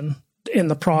person in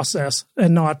the process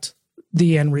and not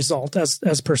the end result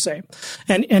as per se.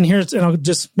 And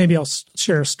I'll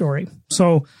share a story.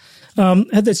 So,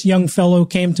 had this young fellow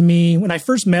came to me when I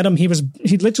first met him. He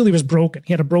literally was broken.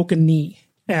 He had a broken knee.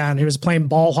 And he was playing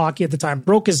ball hockey at the time,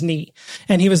 broke his knee,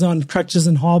 and he was on crutches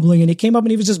and hobbling, and he came up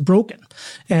and he was just broken.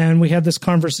 And we had this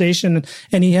conversation,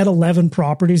 and he had 11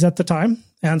 properties at the time.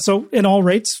 And so in all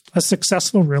rates, a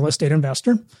successful real estate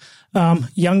investor.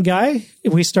 Young guy,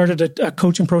 we started a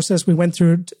coaching process. We went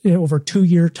through it over a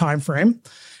 2-year time frame.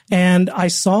 And I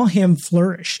saw him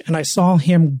flourish and I saw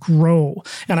him grow.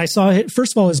 And I saw,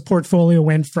 first of all, his portfolio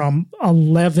went from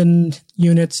 11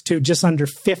 units to just under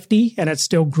 50, and it's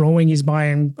still growing. He's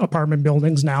buying apartment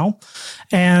buildings now.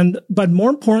 But more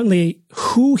importantly,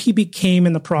 who he became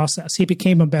in the process. He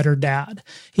became a better dad.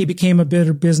 He became a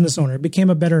better business owner. He became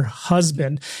a better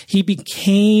husband. He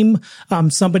became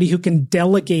somebody who can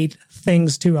delegate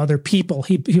things to other people.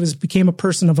 He became a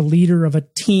person of a leader of a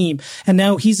team. And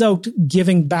now he's out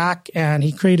giving back, and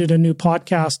he created a new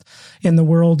podcast in the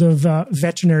world of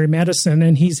veterinary medicine.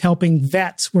 And he's helping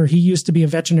vets where he used to be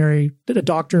a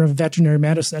doctor of veterinary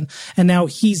medicine. And now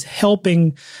he's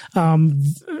helping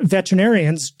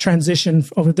veterinarians transition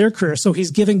over their career. So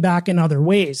he's giving back in other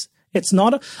ways. It's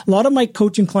not a lot of my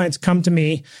coaching clients come to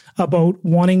me about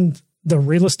wanting the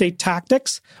real estate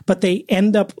tactics, but they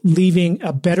end up leaving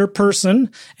a better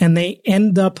person, and they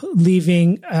end up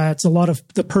leaving, it's a lot of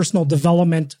the personal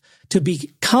development to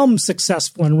become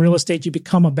successful in real estate. You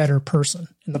become a better person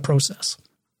in the process.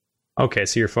 Okay,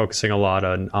 so you're focusing a lot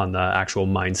on the actual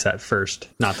mindset first,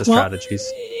 not the strategies.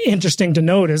 Interesting to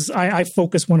note is I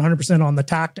focus 100% on the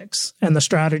tactics and the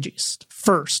strategies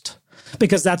first,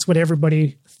 because that's what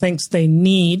everybody thinks they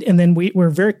need. And then we're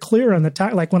very clear on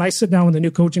the like when I sit down with a new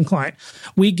coaching client,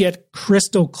 we get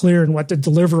crystal clear in what the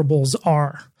deliverables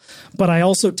are. But I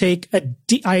also take a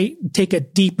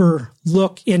deeper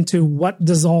look into what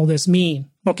does all this mean.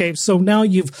 Okay, so now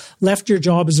you've left your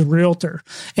job as a realtor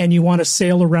and you want to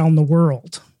sail around the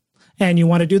world. And you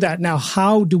want to do that. Now,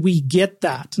 how do we get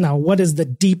that? Now, what is the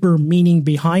deeper meaning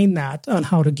behind that on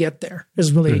how to get there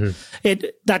is really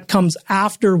that comes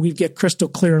after we get crystal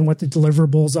clear on what the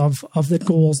deliverables of the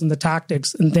goals and the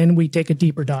tactics. And then we take a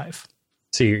deeper dive.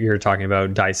 So you're talking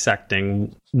about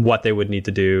dissecting what they would need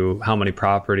to do, how many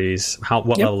properties,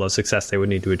 what level of success they would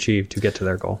need to achieve to get to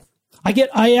their goal.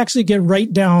 I actually get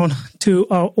right down to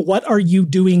what are you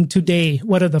doing today?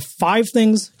 What are the 5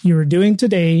 things you are doing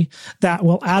today that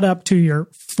will add up to your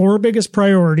 4 biggest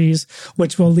priorities,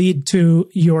 which will lead to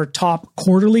your top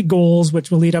quarterly goals, which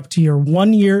will lead up to your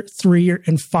 1-year, 3-year,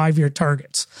 and 5-year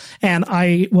targets. And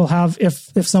I will have,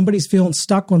 if somebody's feeling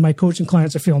stuck, when my coaching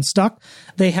clients are feeling stuck,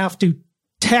 they have to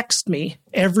text me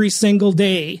every single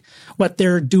day what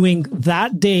they're doing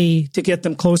that day to get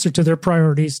them closer to their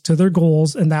priorities, to their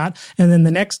goals and that. And then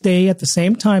the next day at the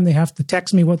same time, they have to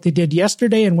text me what they did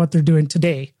yesterday and what they're doing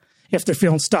today if they're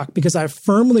feeling stuck. Because I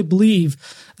firmly believe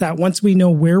that once we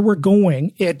know where we're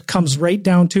going, it comes right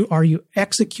down to, are you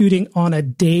executing on a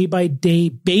day-by-day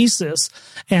basis?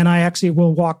 And I actually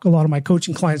will walk a lot of my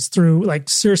coaching clients through, like,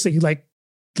 seriously, like,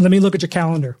 let me look at your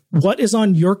calendar. What is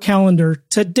on your calendar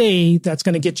today that's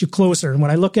going to get you closer? And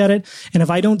when I look at it, and if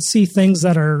I don't see things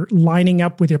that are lining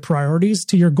up with your priorities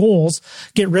to your goals,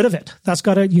 get rid of it.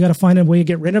 You got to find a way to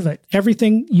get rid of it.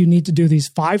 Everything you need to do, these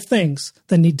 5 things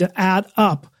that need to add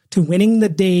up to winning the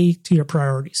day to your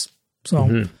priorities.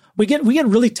 So we get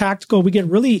really tactical. We get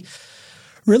really,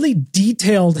 really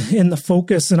detailed in the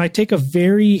focus. And I take a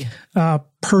very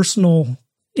personal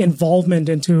involvement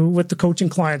with the coaching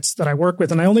clients that I work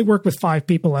with. And I only work with 5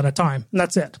 people at a time, and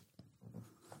that's it.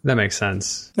 That makes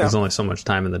sense. There's only so much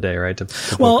time in the day, right? To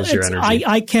focus your energy.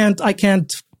 I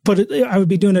can't put it, I would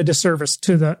be doing a disservice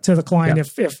to the client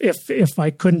if I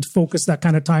couldn't focus that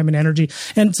kind of time and energy.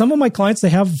 And some of my clients, they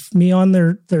have me on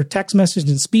their text message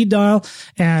and speed dial.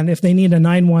 And if they need a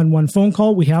 911 phone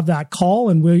call, we have that call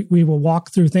and we will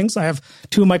walk through things. I have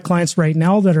 2 of my clients right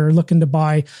now that are looking to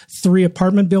buy 3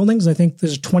 apartment buildings. I think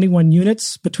there's 21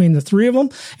 units between the 3 of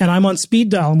them. And I'm on speed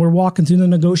dial and we're walking through the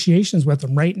negotiations with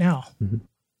them right now.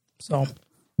 So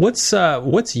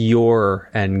what's your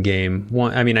end game?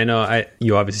 I mean, I know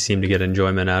you obviously seem to get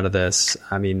enjoyment out of this.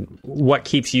 I mean, what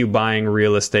keeps you buying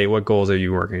real estate? What goals are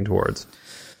you working towards?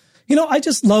 You know, I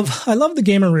love the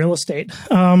game of real estate.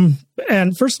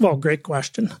 And first of all, great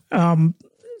question.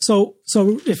 So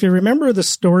if you remember the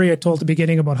story I told at the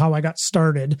beginning about how I got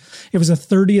started, it was a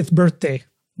 30th birthday.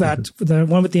 The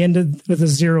one with a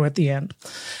 0 at the end.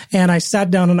 And I sat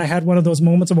down and I had one of those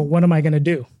moments about what am I going to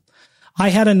do? I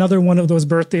had another one of those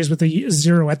birthdays with a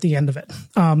 0 at the end of it.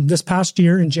 This past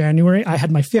year in January, I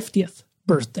had my 50th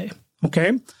birthday.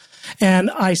 Okay. And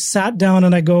I sat down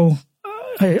and I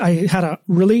had a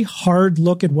really hard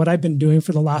look at what I've been doing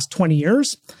for the last 20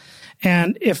 years.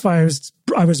 And if I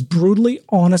was brutally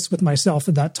honest with myself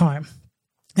at that time.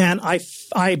 And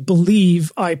I believe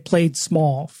I played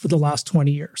small for the last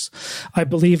 20 years. I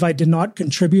believe I did not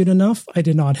contribute enough. I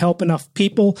did not help enough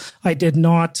people. I did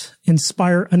not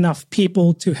inspire enough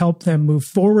people to help them move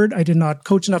forward. I did not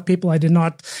coach enough people. I did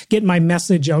not get my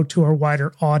message out to a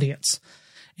wider audience.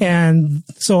 And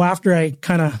so after I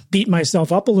kind of beat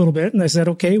myself up a little bit and I said,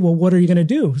 okay, well, what are you going to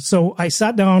do? So I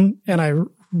sat down and I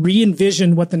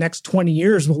re-envisioned what the next 20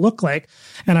 years will look like.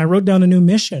 And I wrote down a new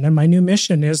mission. And my new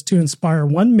mission is to inspire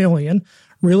 1 million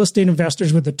real estate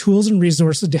investors with the tools and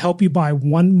resources to help you buy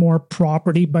one more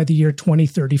property by the year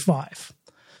 2035.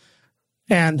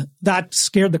 And that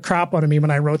scared the crap out of me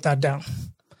when I wrote that down.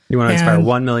 You want to inspire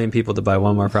 1 million people to buy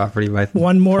one more property by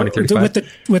 2035?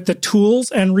 With the tools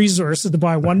and resources to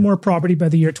buy one more property by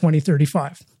the year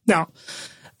 2035. Now,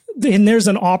 and there's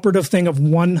an operative thing of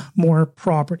one more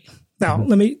property. Now,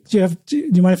 do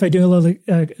you mind if I do a little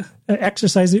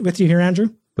exercise with you here,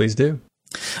 Andrew? Please do.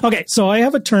 Okay, so I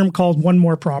have a term called one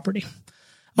more property.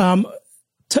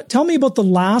 Tell me about the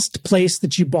last place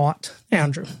that you bought,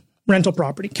 Andrew. Rental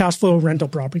property, cash flow rental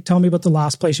property. Tell me about the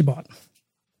last place you bought.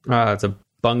 It's a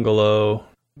bungalow.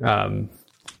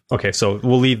 Okay, so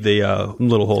we'll leave the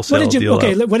little wholesale deal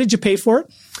out. What did you pay for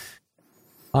it?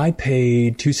 I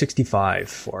paid $265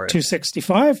 for it.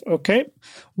 $265. Okay.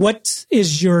 What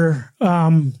is your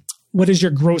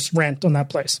gross rent on that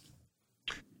place?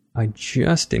 I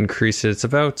just increased it. It's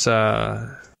about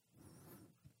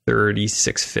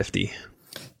 $36.50.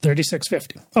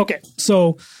 $36.50. Okay.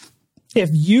 So if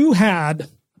you had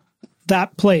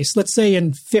that place, let's say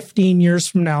in 15 years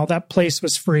from now, that place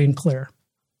was free and clear.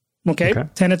 Okay.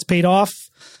 Tenants paid off.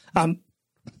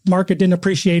 Market didn't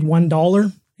appreciate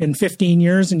 $1 in 15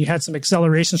 years, and you had some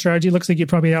acceleration strategy. It looks like you'd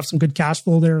probably have some good cash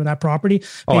flow there in that property.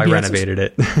 I renovated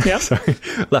it. Yeah. Sorry.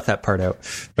 Left that part out.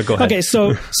 But go ahead. Okay,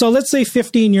 so let's say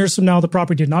 15 years from now, the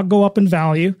property did not go up in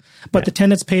value, but the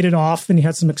tenants paid it off and you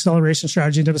had some acceleration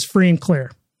strategy that was free and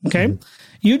clear. Okay. Mm-hmm.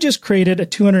 You just created a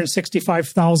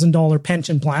 $265,000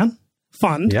 pension plan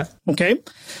fund. Yeah. Okay.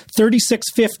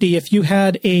 $36.50 if you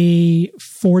had a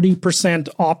 40%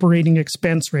 operating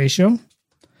expense ratio.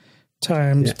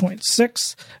 Times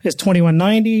 0.6 is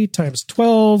 $21.90 times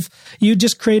 12. You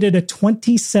just created a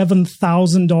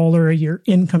 $27,000 a year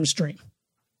income stream.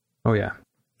 Oh, yeah.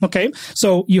 Okay.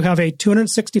 So you have a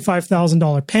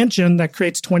 $265,000 pension that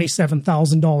creates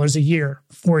 $27,000 a year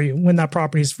for you when that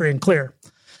property is free and clear.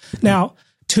 Mm-hmm. Now,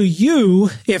 to you,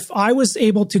 if I was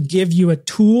able to give you a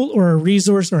tool or a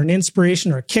resource or an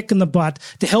inspiration or a kick in the butt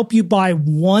to help you buy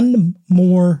one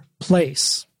more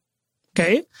place,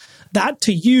 okay, that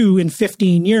to you in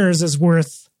 15 years is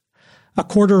worth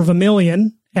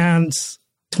 $250,000 and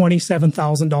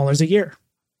 $27,000 a year.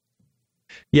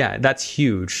 Yeah, that's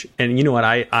huge. And you know what?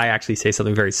 I actually say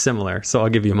something very similar. So I'll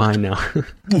give you mine now.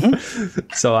 Mm-hmm.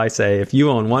 So I say, if you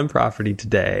own one property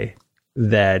today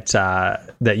that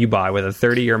you buy with a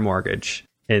 30-year mortgage,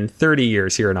 in 30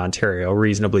 years here in Ontario,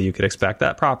 reasonably you could expect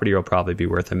that property will probably be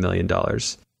worth $1 million.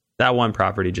 That one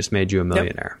property just made you a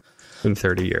millionaire. Yep. In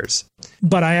 30 years.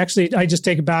 But I just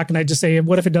take it back and I just say,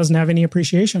 what if it doesn't have any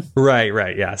appreciation?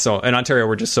 Right. Yeah. So in Ontario,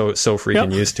 we're just so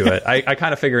freaking used to it. I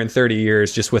kind of figure in 30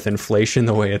 years, just with inflation,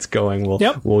 the way it's going,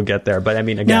 we'll get there. But I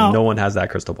mean, again, no one has that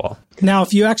crystal ball. Now,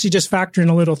 if you actually just factor in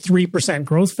a little 3%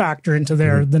 growth factor into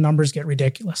there, the numbers get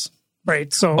ridiculous.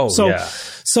 Right. So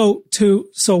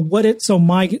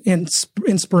my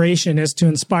inspiration is to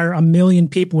inspire 1 million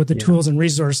people with the tools and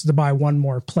resources to buy one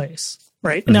more place.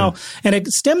 Right. Mm-hmm. Now, and it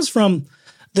stems from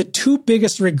the two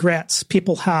biggest regrets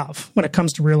people have when it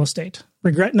comes to real estate.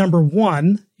 Regret number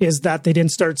one is that they didn't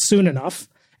start soon enough.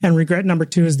 And regret number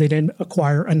two is they didn't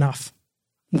acquire enough.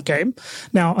 Okay.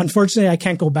 Now, unfortunately, I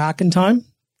can't go back in time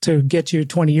to get you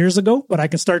 20 years ago, but I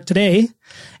can start today.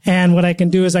 And what I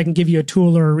can do is I can give you a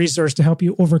tool or a resource to help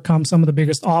you overcome some of the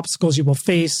biggest obstacles you will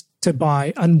face to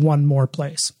buy one more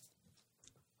place.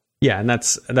 Yeah, and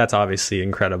that's obviously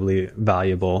incredibly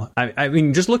valuable. I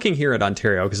mean, just looking here at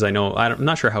Ontario, because I'm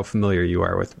not sure how familiar you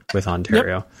are with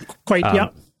Ontario. Yep. Quite, yeah.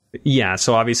 Yeah,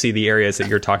 so obviously the areas that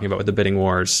you're talking about with the bidding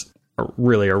wars are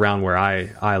really around where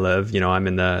I live. You know, I'm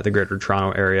in the Greater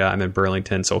Toronto area. I'm in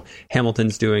Burlington, so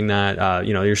Hamilton's doing that.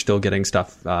 You're still getting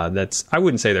stuff that's, I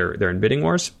wouldn't say they're in bidding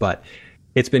wars, but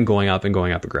it's been going up and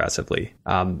going up aggressively.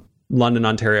 London,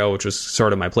 Ontario, which was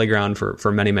sort of my playground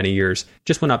for many, many years,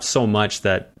 just went up so much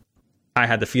that I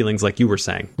had the feelings like you were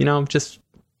saying, just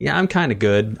yeah, I'm kind of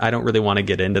good. I don't really want to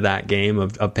get into that game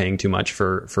of paying too much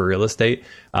for real estate.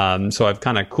 So I've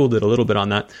kind of cooled it a little bit on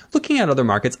that. Looking at other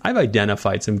markets, I've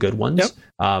identified some good ones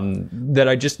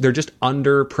that they're just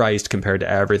underpriced compared to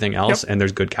everything else, and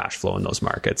there's good cash flow in those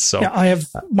markets. So I have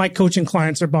my coaching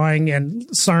clients are buying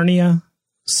in Sarnia,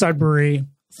 Sudbury,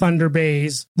 Thunder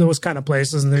Bays, those kind of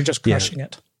places, and they're just crushing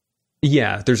it.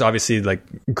 Yeah, there's obviously like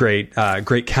great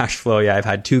cash flow. Yeah, I've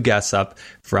had 2 guests up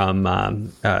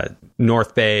from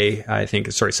North Bay,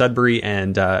 Sudbury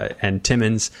and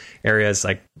Timmins areas,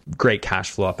 like great cash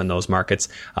flow up in those markets.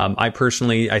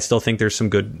 I still think there's some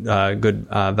good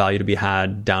value to be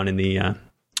had down in the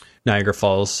Niagara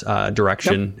Falls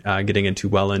direction, getting into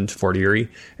Welland, Fort Erie,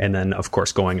 and then of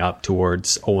course going up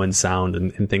towards Owen Sound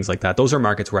and things like that. Those are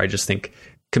markets where I just think,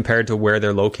 compared to where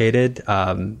they're located,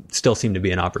 still seem to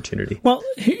be an opportunity. Well,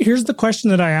 here's the question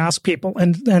that I ask people,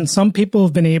 and some people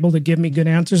have been able to give me good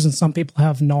answers and some people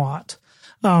have not.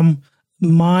 And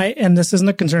this isn't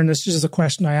a concern, this is just a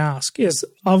question I ask, is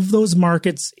of those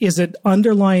markets, is it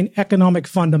underlying economic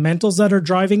fundamentals that are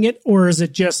driving it, or is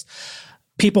it just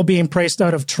people being priced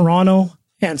out of Toronto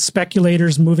and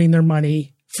speculators moving their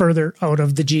money further out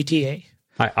of the GTA?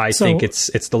 I think it's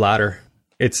the latter.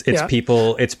 It's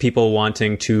people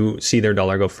wanting to see their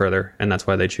dollar go further, and that's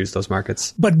why they choose those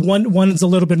markets. But one is a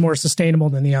little bit more sustainable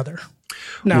than the other.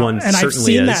 Now, one and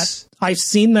certainly is. I've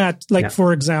seen that,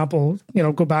 for example,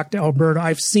 go back to Alberta.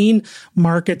 I've seen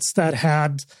markets that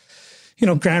had,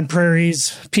 Grand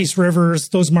Prairies, Peace Rivers,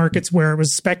 those markets where it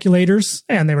was speculators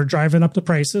and they were driving up the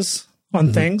prices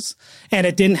on things, and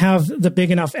it didn't have the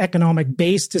big enough economic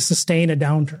base to sustain a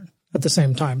downturn at the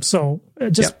same time. So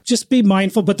just be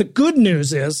mindful. But the good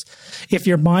news is, if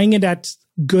you're buying it at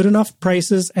good enough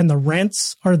prices and the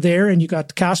rents are there and you got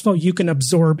the cash flow, you can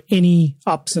absorb any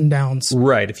ups and downs.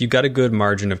 Right. If you've got a good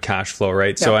margin of cash flow,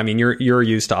 right? So, I mean, you're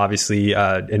used to obviously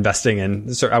investing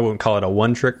in, I wouldn't call it a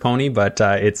one-trick pony, but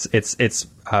it's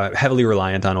heavily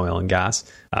reliant on oil and gas,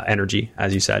 energy,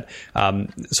 as you said.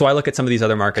 So I look at some of these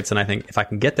other markets and I think if I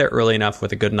can get there early enough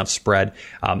with a good enough spread,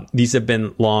 these have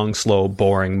been long, slow,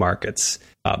 boring markets.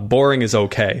 Boring is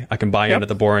okay. I can buy into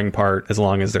the boring part as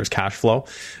long as there's cash flow.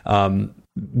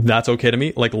 That's okay to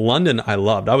me. Like London, I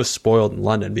loved. I was spoiled in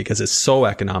London because it's so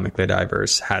economically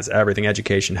diverse, has everything: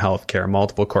 education, healthcare,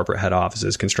 multiple corporate head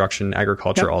offices, construction,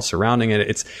 agriculture, all surrounding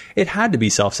it. It had to be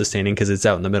self-sustaining because it's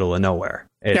out in the middle of nowhere.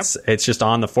 It's just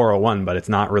on the 401, but it's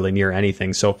not really near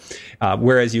anything. So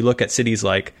whereas you look at cities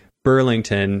like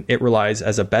Burlington, it relies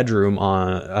as a bedroom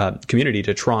on community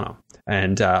to Toronto.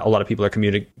 And a lot of people are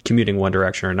commuting one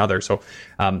direction or another. So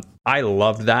I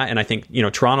loved that. And I think,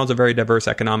 Toronto's a very diverse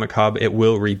economic hub. It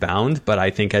will rebound. But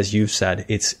I think, as you've said,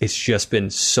 it's just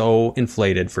been so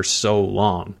inflated for so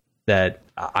long that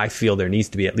I feel there needs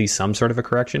to be at least some sort of a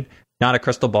correction. Not a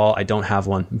crystal ball. I don't have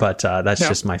one, but that's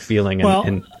just my feeling.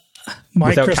 And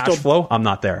without cash flow, I'm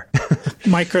not there.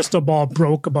 My crystal ball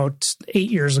broke about 8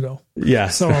 years ago. Yeah.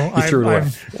 So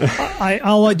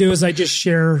all I do is I just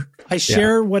share. I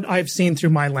share what I've seen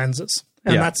through my lenses,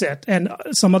 and that's it. And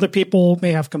some other people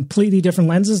may have completely different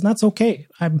lenses, and that's okay.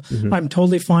 I'm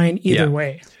totally fine either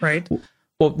way, right?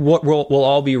 Well, we'll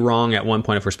all be wrong at one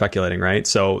point if we're speculating, right?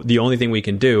 So the only thing we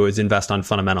can do is invest on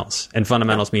fundamentals, and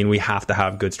fundamentals mean we have to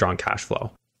have good, strong cash flow.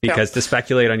 Because to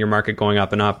speculate on your market going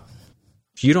up and up,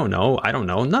 you don't know. I don't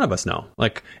know. None of us know.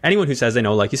 Like anyone who says they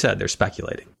know, like you said, they're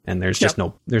speculating, and there's just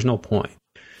there's no point.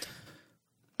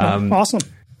 Awesome.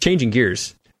 Changing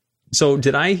gears. So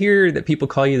did I hear that people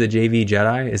call you the JV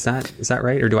Jedi? Is that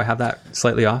right? Or do I have that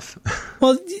slightly off?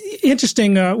 Well,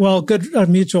 interesting. Good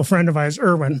mutual friend of ours,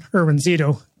 Erwin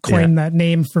Zito, coined that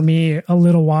name for me a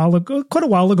little while ago, quite a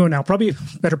while ago now, probably a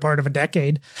better part of a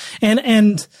decade.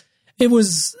 And it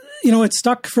was, it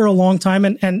stuck for a long time.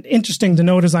 And interesting to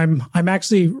note is I'm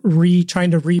actually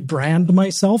trying to rebrand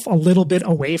myself a little bit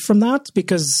away from that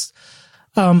because,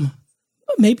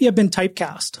 maybe I've been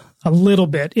typecast a little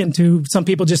bit into, some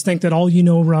people just think that all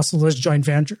Russell, is joint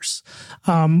ventures,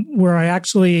 where I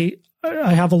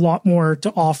have a lot more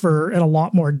to offer and a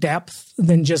lot more depth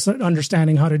than just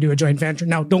understanding how to do a joint venture.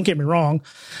 Now, don't get me wrong.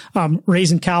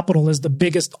 Raising capital is the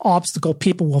biggest obstacle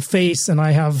people will face. And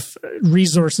I have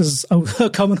resources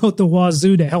coming out the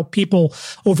wazoo to help people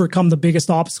overcome the biggest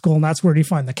obstacle. And that's where you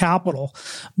find the capital.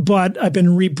 But I've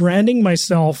been rebranding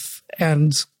myself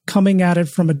and coming at it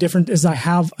from a different, as I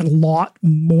have a lot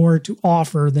more to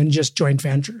offer than just joint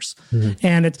ventures.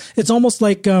 And it's almost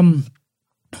like, I'm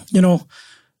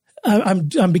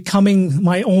becoming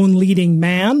my own leading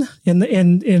man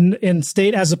in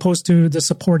state as opposed to the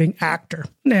supporting actor.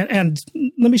 And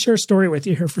let me share a story with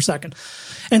you here for a second.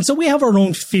 And so we have our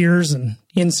own fears and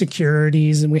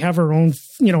insecurities, and we have our own,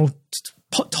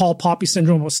 tall poppy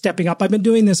syndrome was stepping up. I've been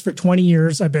doing this for 20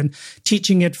 years. I've been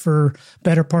teaching it for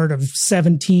better part of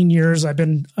 17 years.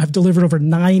 I've delivered over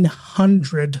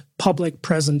 900 public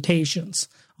presentations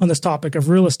on this topic of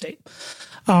real estate.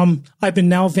 I've been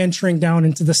now venturing down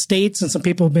into the States, and some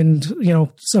people have been,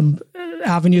 some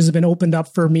avenues have been opened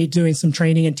up for me doing some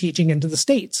training and teaching into the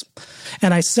States.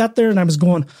 And I sat there and I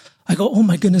go, oh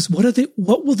my goodness, what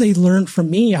will they learn from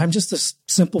me? I'm just a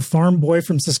simple farm boy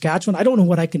from Saskatchewan. I don't know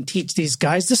what I can teach these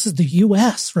guys. This is the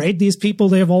US, right? These people,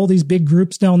 they have all these big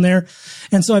groups down there.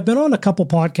 And so I've been on a couple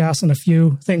podcasts and a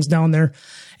few things down there.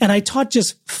 And I taught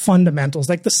just fundamentals,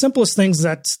 like the simplest things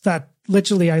that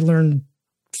literally I learned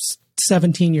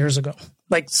 17 years ago,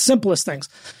 like simplest things.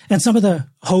 And some of the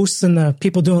hosts and the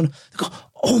people doing go,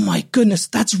 oh my goodness,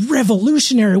 that's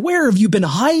revolutionary. Where have you been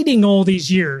hiding all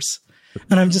these years?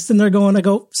 And I'm just in there going,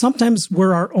 sometimes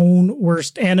we're our own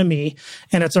worst enemy,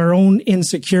 and it's our own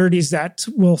insecurities that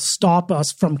will stop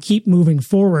us from keep moving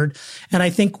forward. And I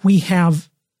think we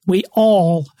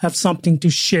all have something to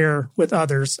share with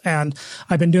others. And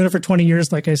I've been doing it for 20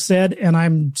 years, like I said, and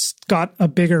I'm got a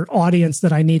bigger audience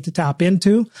that I need to tap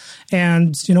into.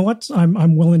 And you know what?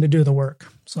 I'm willing to do the work.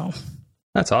 So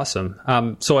that's awesome.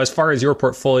 So as far as your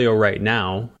portfolio right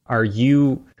now, are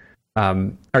you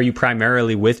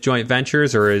primarily with joint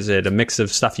ventures, or is it a mix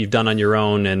of stuff you've done on your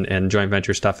own and joint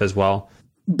venture stuff as well?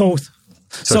 Both.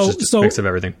 So it's just a mix of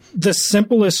everything. The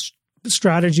simplest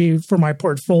strategy for my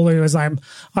portfolio is I'm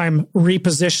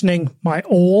repositioning my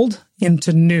old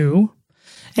into new.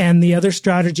 And the other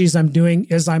strategies I'm doing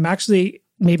is I'm actually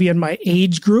maybe in my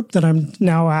age group that I'm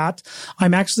now at,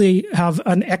 I'm actually have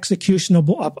an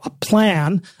executionable, a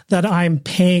plan that I'm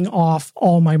paying off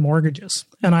all my mortgages.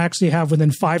 And I actually have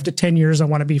within 5 to 10 years, I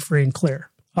want to be free and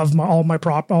clear of all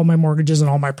my mortgages and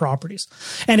all my properties.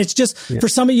 And it's just, for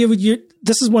some of you,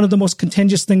 this is one of the most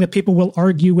contentious thing that people will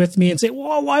argue with me and say,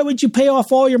 well, why would you pay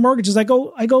off all your mortgages? I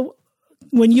go,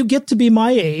 when you get to be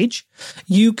my age,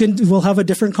 we'll have a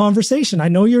different conversation. I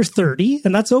know you're 30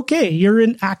 and that's okay. You're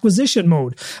in acquisition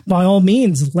mode. By all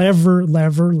means, lever,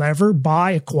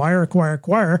 buy, acquire.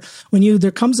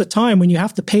 There comes a time when you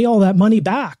have to pay all that money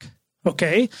back.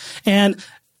 Okay. And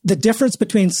the difference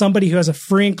between somebody who has a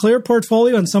free and clear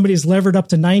portfolio and somebody who's levered up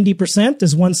to 90%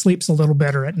 is one sleeps a little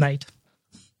better at night.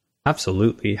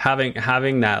 Absolutely.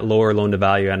 Having that lower loan to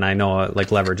value, and I know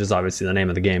like leverage is obviously the name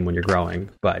of the game when you're growing,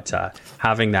 but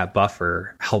having that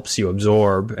buffer helps you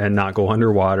absorb and not go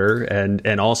underwater.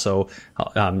 And also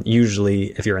usually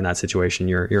if you're in that situation,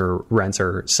 your rents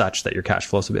are such that your cash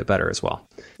flow is a bit better as well.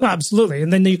 Absolutely.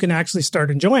 And then you can actually start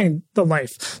enjoying the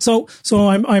life. So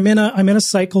I'm in a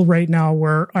cycle right now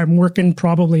where I'm working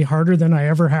probably harder than I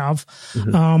ever have.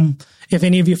 Mm-hmm. If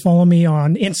any of you follow me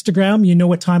on Instagram, you know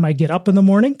what time I get up in the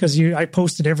morning because I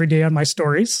post it every day on my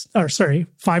stories.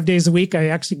 5 days a week. I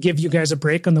actually give you guys a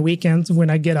break on the weekends when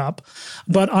I get up.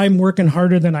 But I'm working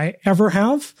harder than I ever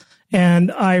have.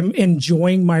 And I'm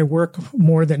enjoying my work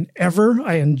more than ever.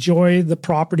 I enjoy the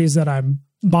properties that I'm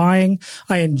buying.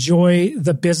 I enjoy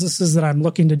the businesses that I'm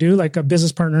looking to do. Like a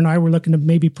business partner and I were looking to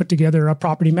maybe put together a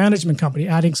property management company,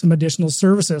 adding some additional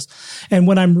services. And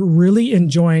what I'm really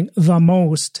enjoying the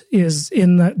most is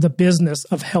in the business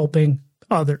of helping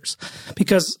others,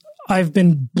 because I've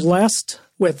been blessed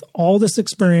with all this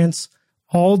experience,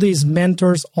 all these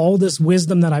mentors, all this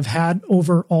wisdom that I've had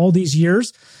over all these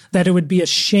years, that it would be a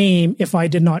shame if I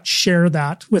did not share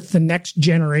that with the next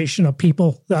generation of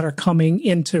people that are coming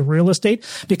into real estate,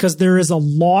 because there is a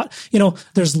lot,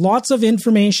 there's lots of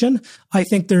information. I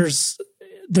think there's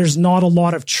not a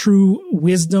lot of true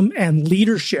wisdom and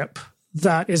leadership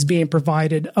that is being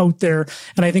provided out there.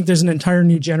 And I think there's an entire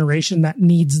new generation that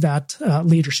needs that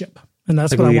leadership. And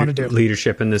that's what I want to do.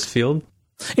 Leadership in this field?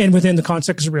 And within the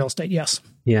context of real estate, yes.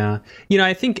 Yeah.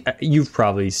 I think you've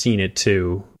probably seen it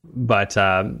too, but,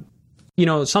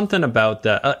 something about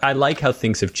I like how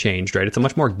things have changed, right? It's a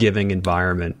much more giving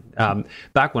environment.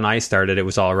 Back when I started, it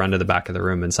was all run to the back of the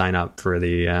room and sign up for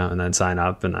and then sign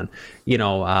up. And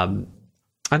then,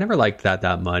 I never liked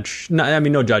that much.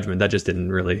 No judgment. That just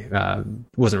didn't really,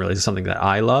 wasn't really something that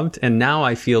I loved. And now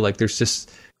I feel like there's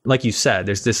just, like you said,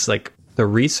 there's this like the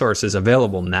resources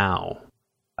available now.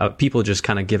 People just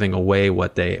kind of giving away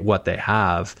what they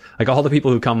have. Like all the people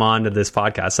who come on to this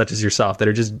podcast, such as yourself, that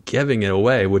are just giving it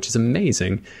away, which is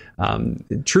amazing.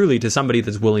 Truly, to somebody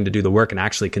that's willing to do the work and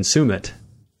actually consume it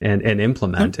and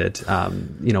implement it,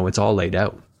 it's all laid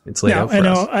out. It's laid out for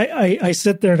us. I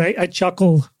sit there and I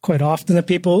chuckle quite often at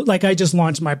people. Like I just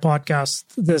launched my podcast.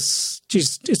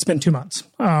 It's been 2 months.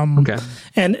 Okay.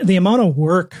 And the amount of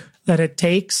work that it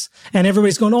takes. And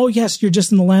everybody's going, oh, yes, you're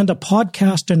just in the land of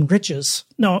podcast and riches.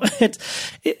 No,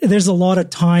 there's a lot of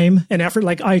time and effort.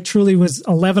 Like I truly was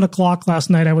 11 o'clock last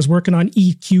night. I was working on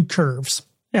EQ curves.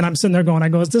 And I'm sitting there going,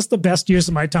 is this the best use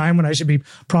of my time when I should be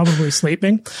probably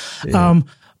sleeping? Yeah.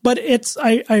 But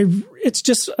it's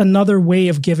just another way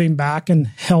of giving back and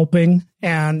helping.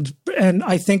 And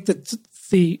I think that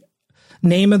the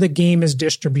name of the game is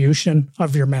distribution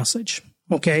of your message.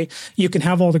 Okay. You can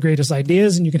have all the greatest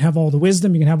ideas and you can have all the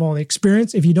wisdom. You can have all the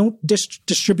experience. If you don't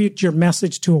distribute your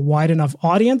message to a wide enough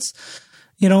audience,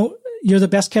 you're the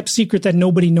best kept secret that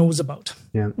nobody knows about.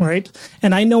 Yeah. Right.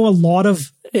 And I know a lot of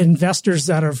investors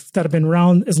that have been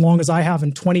around as long as I have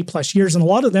in 20 plus years. And a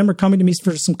lot of them are coming to me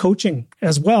for some coaching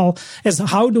as well as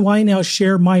how do I now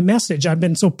share my message? I've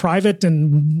been so private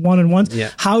and one-on-ones.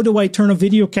 Yeah. How do I turn a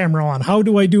video camera on? How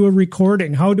do I do a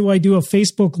recording? How do I do a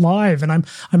Facebook Live? And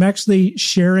I'm actually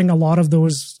sharing a lot of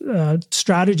those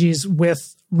strategies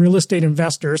with real estate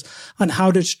investors on how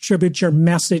to distribute your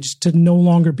message to no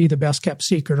longer be the best kept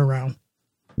secret around.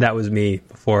 That was me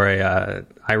before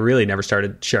I really never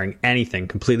started sharing anything,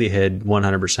 completely hid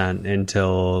 100%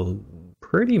 until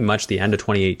pretty much the end of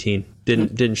 2018.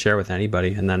 Didn't share with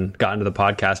anybody, and then got into the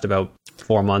podcast about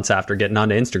 4 months after getting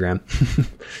onto Instagram.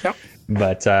 Yep.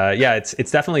 But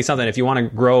it's definitely something. If you want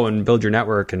to grow and build your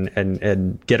network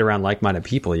and get around like-minded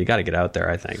people, you got to get out there,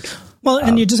 I think. Well,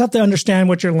 and you just have to understand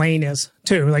what your lane is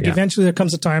too. Like eventually there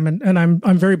comes a time, and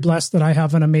I'm very blessed that I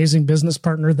have an amazing business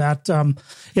partner that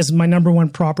is my number one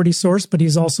property source, but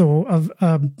he's also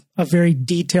a very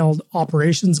detailed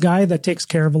operations guy that takes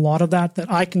care of a lot of that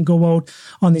I can go out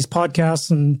on these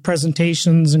podcasts and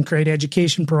presentations and create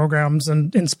education programs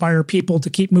and inspire people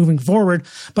to keep moving forward.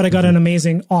 But I got an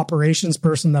amazing operations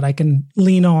person that I can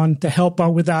lean on to help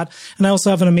out with that. And I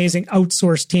also have an amazing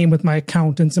outsourced team with my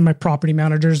accountants and my property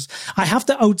managers. I have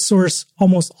to outsource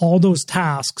almost all those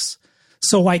tasks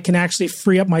so I can actually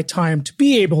free up my time to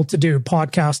be able to do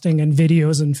podcasting and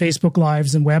videos and Facebook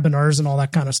Lives and webinars and all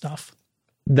that kind of stuff.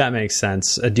 That makes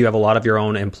sense. Do you have a lot of your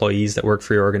own employees that work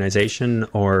for your organization,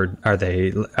 or are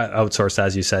they outsourced,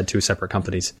 as you said, to separate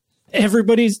companies?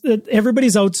 Everybody's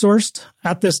outsourced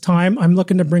at this time. I'm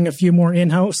looking to bring a few more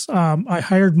in-house. I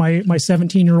hired my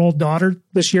 17-year-old daughter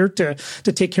this year to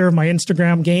take care of my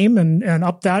Instagram game and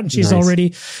up that. And she's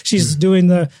she's doing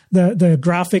the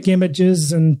graphic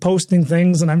images and posting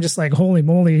things. And I'm just like, holy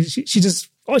moly. She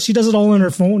does it all on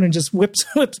her phone and just whips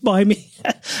by me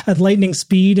at lightning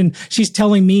speed. And she's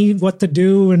telling me what to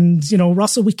do. And,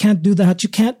 Russell, we can't do that. You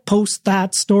can't post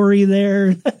that story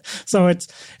there. So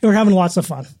we're having lots of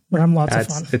fun. We're having lots of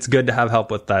fun. It's good to have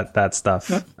help with that stuff.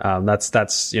 Yep.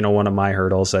 That's one of my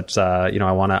hurdles. That's I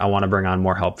want to bring on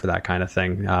more help for that kind of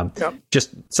thing.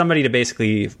 Just somebody to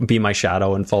basically be my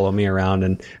shadow and follow me around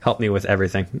and help me with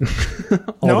everything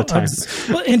all the time.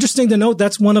 Well, interesting to note.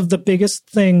 That's one of the biggest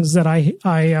things that I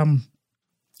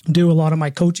do a lot of my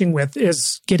coaching with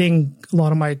is getting a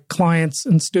lot of my clients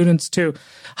and students to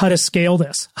how to scale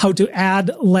this, how to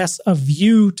add less of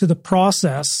you to the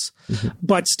process,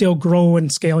 but still grow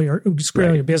and scale your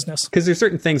business. Because there's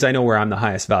certain things I know where I'm the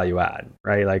highest value add,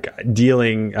 right? Like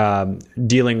dealing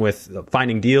with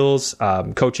finding deals,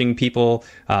 coaching people,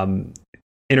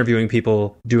 interviewing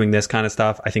people, doing this kind of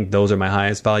stuff. I think those are my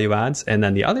highest value adds. And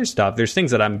then the other stuff, there's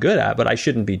things that I'm good at, but I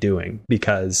shouldn't be doing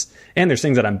and there's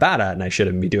things that I'm bad at and I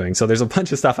shouldn't be doing. So there's a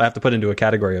bunch of stuff I have to put into a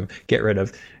category of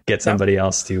get somebody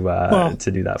else to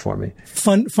do that for me.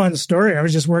 Fun story. I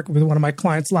was just working with one of my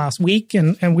clients last week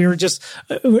and we were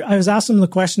I was asking him the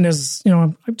question is,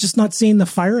 I'm just not seeing the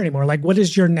fire anymore. Like, what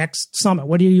is your next summit?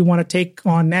 What do you want to take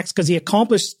on next? Because he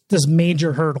accomplished this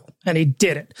major hurdle and he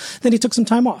did it. Then he took some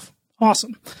time off.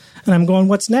 Awesome. And I'm going,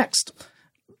 what's next?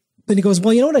 Then he goes,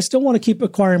 well, you know what? I still want to keep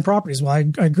acquiring properties. Well,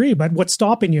 I agree, but what's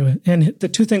stopping you? And the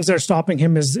two things that are stopping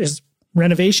him is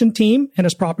renovation team and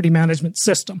his property management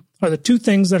system are the two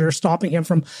things that are stopping him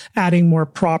from adding more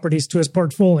properties to his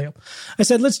portfolio. I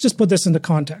said, let's just put this into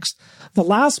context. The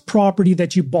last property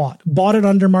that you bought it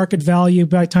under market value.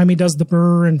 By the time he does the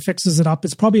BRRRR and fixes it up,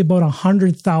 it's probably about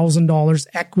 $100,000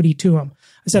 equity to him.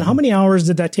 I said, how many hours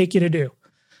did that take you to do?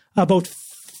 About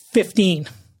 15.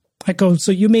 I go,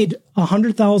 so you made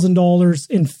 $100,000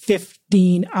 in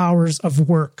 15 hours of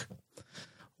work.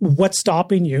 What's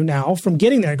stopping you now from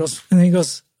getting there? He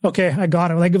goes, okay, I got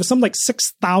it. Like it was something like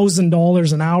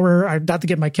 $6,000 an hour. I'd have to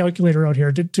get my calculator out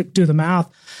here to do the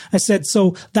math. I said,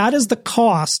 so that is the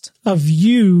cost of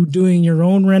you doing your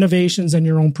own renovations and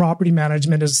your own property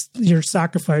management is you're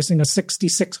sacrificing a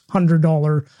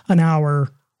 $6,600 an hour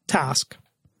task.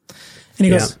 And he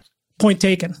goes, point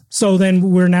taken. So then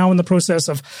we're now in the process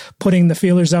of putting the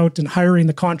feelers out and hiring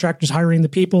the contractors, hiring the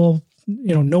people,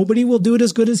 nobody will do it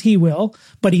as good as he will,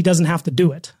 but he doesn't have to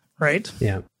do it. Right.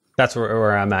 Yeah. That's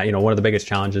where I'm at. One of the biggest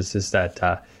challenges is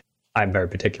that I'm very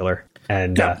particular,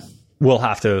 and we'll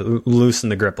have to loosen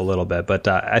the grip a little bit. But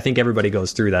I think everybody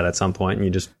goes through that at some point,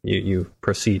 and you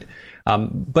proceed.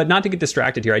 But not to get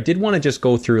distracted here, I did want to just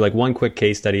go through like one quick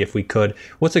case study, if we could.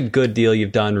 What's a good deal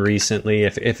you've done recently?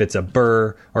 If it's a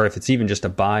burr, or if it's even just a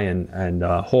buy and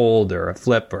hold, or a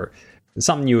flip, or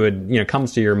something you would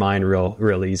comes to your mind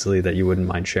real easily that you wouldn't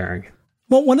mind sharing.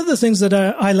 Well, one of the things that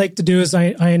I like to do is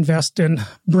I invest in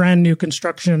brand new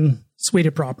construction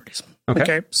suited properties.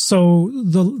 Okay. So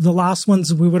the last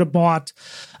ones we would have bought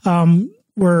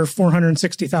were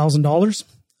 $460,000.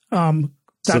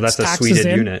 So that's a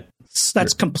suited unit.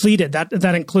 That's completed.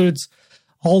 That includes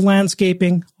all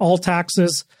landscaping, all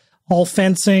taxes, all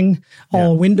fencing,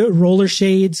 all window roller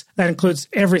shades. That includes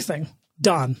everything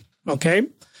done. Okay.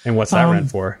 And what's that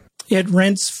rent for? It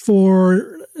rents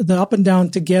for the up and down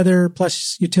together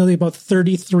plus utility about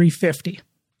 $3,350.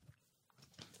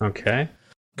 Okay.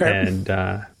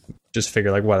 And just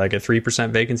figure like a 3%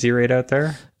 vacancy rate out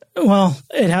there. Well,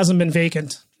 it hasn't been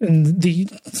vacant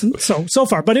so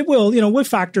far, but it will. We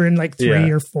factor in like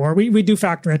 3 or 4. We do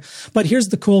factor in. But here's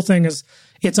the cool thing: is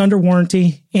it's under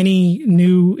warranty. Any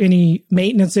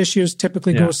maintenance issues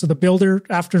typically goes to the builder.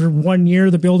 After 1 year,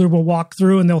 the builder will walk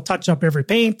through and they'll touch up every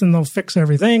paint and they'll fix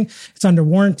everything. It's under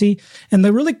warranty. And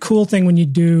the really cool thing when you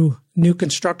do new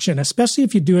construction, especially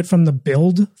if you do it from the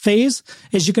build phase,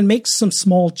 is you can make some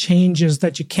small changes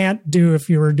that you can't do if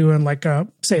you were doing like a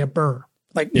burr.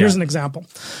 Here's an example.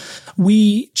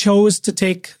 We chose to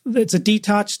take, it's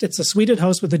a suited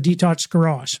house with a detached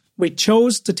garage. We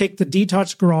chose to take the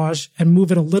detached garage and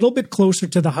move it a little bit closer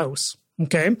to the house.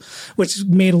 Okay. Which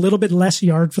made a little bit less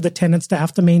yard for the tenants to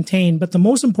have to maintain. But the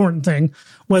most important thing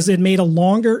was it made a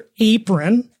longer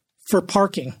apron for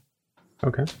parking.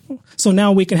 Okay. So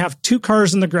now we can have 2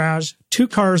 cars in the garage, 2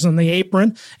 cars on the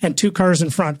apron, and 2 cars in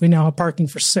front. We now have parking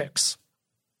for 6.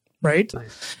 Right.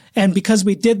 Nice. And because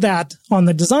we did that on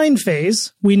the design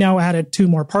phase, we now added 2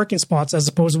 more parking spots as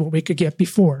opposed to what we could get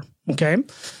before. Okay.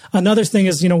 Another thing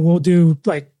is, we'll do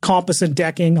like composite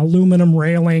decking, aluminum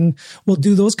railing. We'll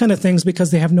do those kind of things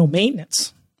because they have no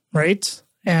maintenance. Right.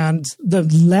 And the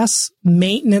less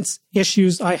maintenance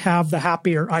issues I have, the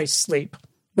happier I sleep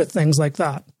with things like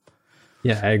that.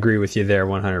 Yeah, I agree with you there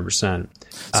 100%.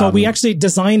 So we actually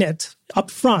design it up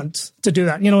front to do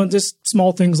that. Just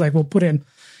small things like we'll put in,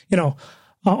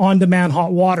 on-demand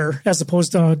hot water as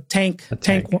opposed to a tank,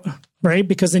 right?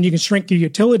 Because then you can shrink your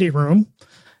utility room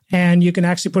and you can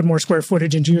actually put more square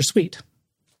footage into your suite.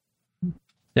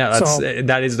 Yeah,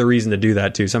 that is the reason to do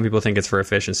that too. Some people think it's for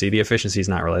efficiency. The efficiency is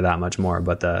not really that much more,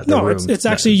 but the room, it's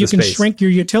actually you can shrink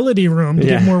your utility room to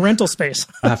get more rental space.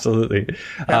 Absolutely.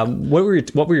 Yeah.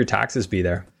 What were your taxes be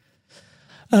there?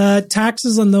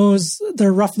 Taxes on those,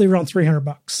 they're roughly around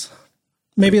 $300.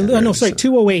 Maybe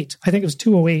 208. I think it was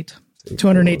 208.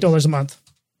 $208 a month.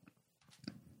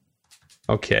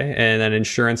 Okay, and then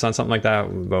insurance on something like that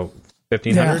about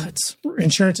 $1,500. Yeah,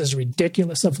 insurance is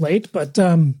ridiculous of late, but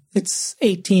it's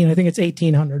 $1,800. I think it's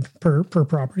 $1,800 per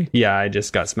property. Yeah, I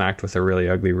just got smacked with a really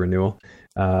ugly renewal.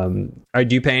 Do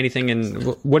you pay anything in?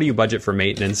 What do you budget for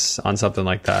maintenance on something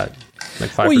like that?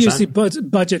 Like 5%? We usually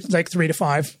budget like 3 to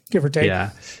 5, give or take. Yeah,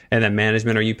 and then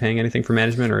management. Are you paying anything for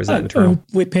management, or is that internal?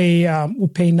 We pay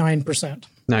 9%.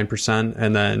 9%,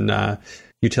 and then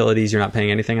utilities. You're not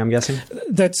paying anything, I'm guessing.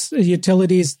 That's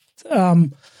utilities.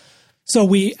 So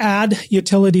we add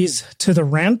utilities to the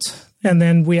rent, and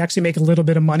then we actually make a little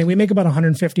bit of money. We make about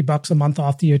 $150 a month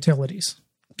off the utilities,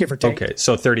 give or take. Okay,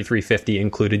 so $3,350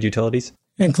 included utilities,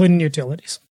 including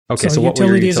utilities. Okay, so what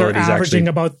utilities are averaging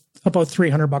about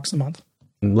 $300 a month.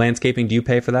 Landscaping, do you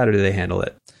pay for that, or do they handle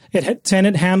it?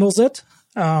 Tenant handles it.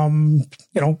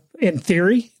 In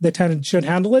theory, the tenant should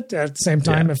handle it. At the same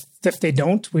time, if they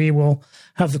don't, we will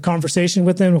have the conversation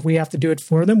with them. If we have to do it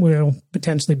for them, we'll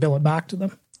potentially bill it back to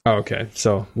them. Okay,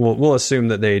 so we'll assume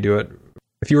that they do it.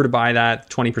 If you were to buy that,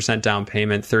 20% down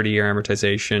payment, 30-year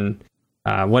amortization,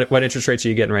 what interest rates are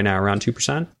you getting right now? Around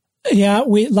 2%? Yeah,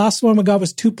 last one we got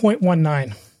was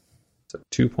 2.19. So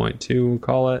 2.2, we'll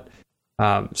call it.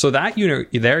 So that unit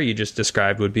there you just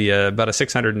described would be about a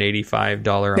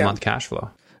 $685 a month cash flow.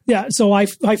 Yeah, so I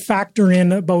factor in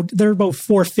they're about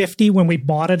 450 when we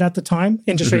bought it at the time.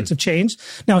 Interest rates have changed.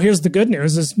 Now, here's the good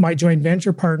news: is my joint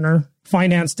venture partner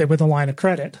financed it with a line of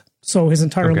credit, so his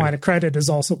entire line of credit is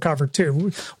also covered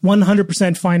too.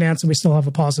 100% finance, and we still have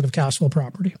a positive cash flow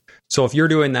property. So if you're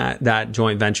doing that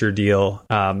joint venture deal,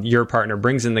 your partner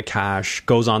brings in the cash,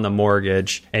 goes on the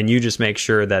mortgage, and you just make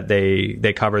sure that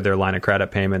they cover their line of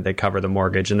credit payment, they cover the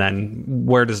mortgage, and then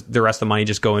where does the rest of the money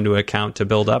just go into an account to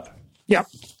build up? Yep.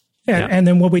 And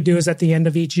then what we do is at the end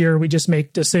of each year, we just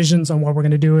make decisions on what we're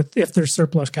going to do if there's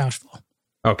surplus cash flow.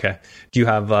 Okay. Do you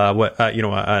have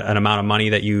an amount of money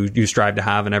that you strive to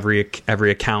have in every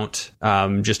account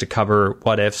just to cover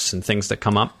what ifs and things that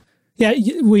come up? Yeah,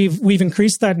 we've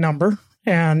increased that number,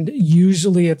 and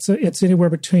usually it's anywhere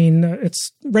between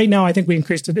right now I think we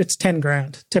increased it. It's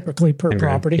 $10,000 typically per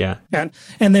property. Yeah.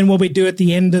 And then what we do at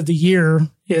the end of the year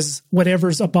is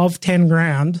whatever's above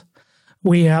 $10,000.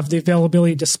 We have the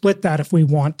availability to split that if we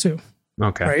want to.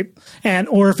 Okay. Right.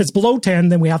 Or if it's below 10,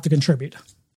 then we have to contribute.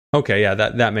 Okay. Yeah,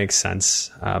 that makes sense.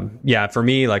 For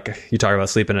me, like you talk about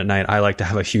sleeping at night, I like to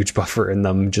have a huge buffer in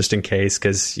them just in case,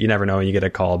 because you never know when you get a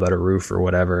call about a roof or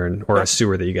whatever, or a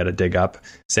sewer that you got to dig up,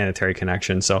 sanitary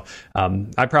connection. So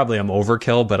I probably am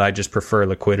overkill, but I just prefer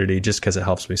liquidity just because it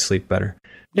helps me sleep better.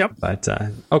 Yep. But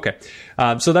okay.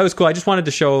 So that was cool. I just wanted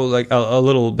to show like a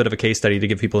little bit of a case study to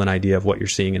give people an idea of what you're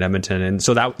seeing in Edmonton. And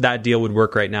so that deal would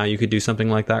work right now. You could do something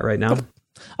like that right now.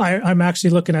 I'm actually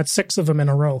looking at 6 of them in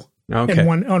a row. Okay.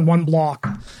 On one block.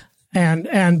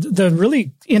 And the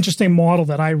really interesting model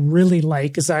that I really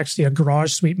like is actually a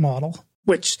garage suite model,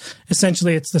 which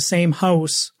essentially it's the same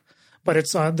house, but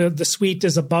it's the suite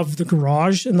is above the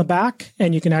garage in the back,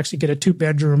 and you can actually get a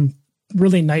 2-bedroom,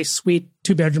 really nice suite,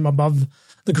 2-bedroom above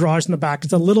the garage in the back.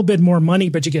 It's a little bit more money,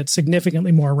 but you get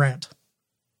significantly more rent.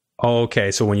 Oh,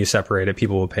 okay. So when you separate it,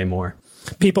 people will pay more.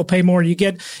 People pay more. You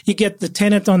get the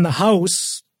tenant on the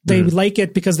house. They like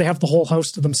it because they have the whole house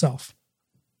to themselves.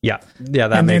 Yeah,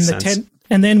 that makes sense.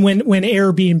 And then when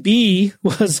Airbnb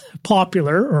was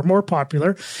popular or more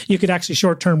popular, you could actually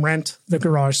short-term rent the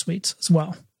garage suites as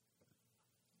well.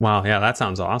 Wow, yeah, that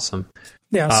sounds awesome.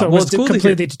 Yeah, so it's cool,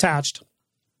 completely detached.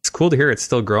 It's cool to hear it's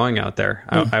still growing out there.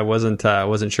 I wasn't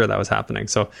sure that was happening.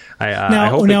 So I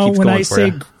hope it keeps going for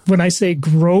you. When I say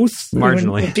growth,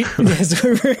 marginally,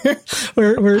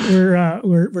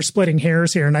 we're splitting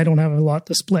hairs here, and I don't have a lot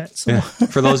to split. So. Yeah.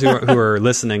 For those who are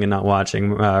listening and not watching,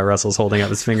 Russell's holding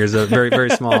up his fingers. A very very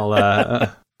small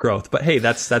growth, but hey,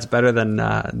 that's better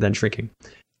than shrinking.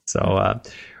 So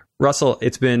Russell,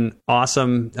 it's been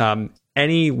awesome.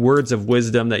 Any words of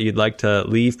wisdom that you'd like to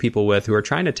leave people with who are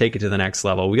trying to take it to the next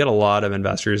level? We got a lot of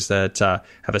investors that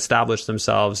have established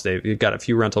themselves. They've got a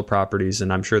few rental properties,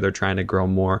 and I'm sure they're trying to grow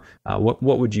more. What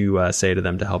would you say to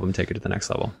them to help them take it to the next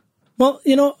level? Well,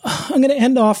 I'm going to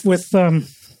end off with the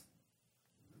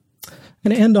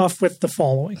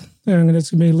following. It's going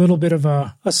to be a little bit of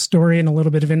a story and a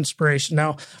little bit of inspiration.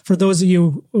 Now, for those of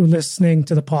you listening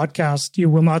to the podcast, you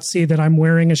will not see that I'm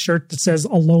wearing a shirt that says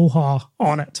Aloha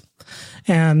on it.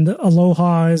 And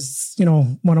Aloha is,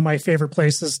 one of my favorite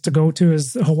places to go to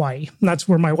is Hawaii. And that's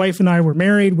where my wife and I were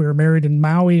married. We were married in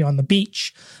Maui on the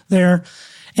beach there.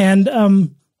 And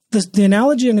the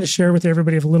analogy I'm going to share with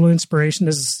everybody of a little inspiration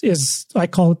is I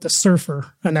call it the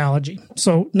surfer analogy.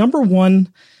 So number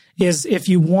one is if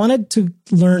you wanted to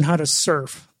learn how to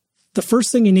surf, the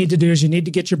first thing you need to do is you need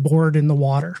to get your board in the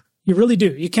water. You really do.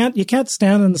 You can't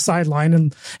stand on the sideline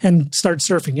and start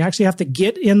surfing. You actually have to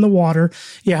get in the water.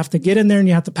 You have to get in there and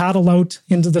you have to paddle out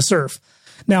into the surf.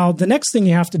 Now, the next thing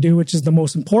you have to do, which is the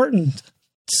most important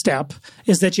step,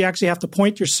 is that you actually have to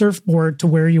point your surfboard to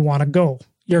where you want to go,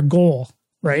 your goal,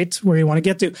 right? Where you want to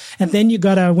get to. And then you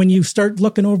gotta, when you start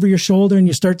looking over your shoulder and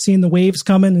you start seeing the waves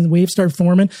coming and the waves start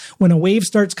forming, when a wave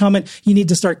starts coming, you need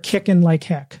to start kicking like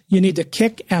heck. You need to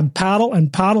kick and paddle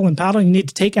and paddle and paddle. You need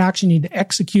to take action. You need to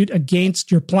execute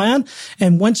against your plan.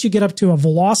 And once you get up to a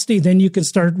velocity, then you can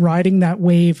start riding that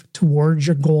wave towards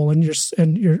your goal and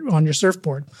you're on your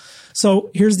surfboard.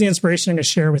 So here's the inspiration I'm going to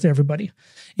share with everybody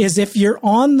is if you're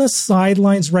on the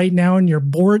sidelines right now and your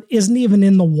board isn't even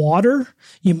in the water,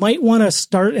 you might want to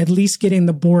start at least getting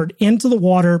the board into the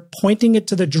water, pointing it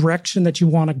to the direction that you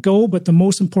want to go. But the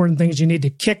most important thing is you need to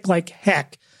kick like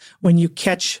heck when you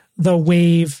catch the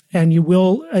wave, and you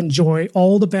will enjoy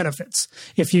all the benefits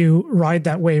if you ride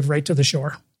that wave right to the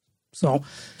shore. So,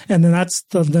 and then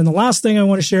then the last thing I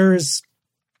want to share is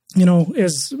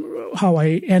how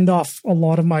I end off a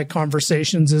lot of my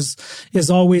conversations is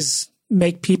always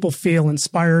make people feel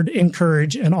inspired,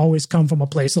 encouraged, and always come from a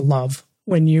place of love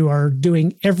when you are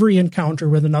doing every encounter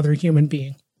with another human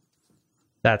being.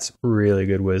 That's really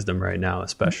good wisdom right now,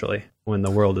 especially. when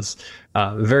the world is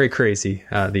very crazy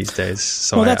these days.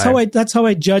 So well, that's how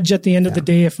I judge at the end of the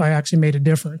day if I actually made a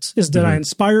difference. Is did I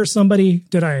inspire somebody?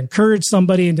 Did I encourage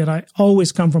somebody? And did I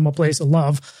always come from a place of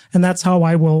love? And that's how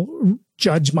I will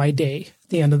judge my day at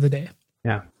the end of the day.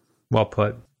 Yeah, well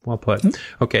put. Well put.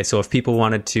 Okay, so if people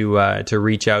wanted to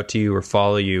reach out to you or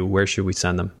follow you, where should we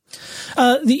send them?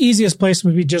 The easiest place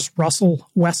would be just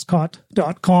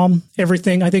russellwestcott.com.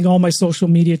 Everything, I think all my social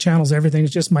media channels, everything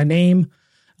is just my name.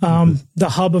 The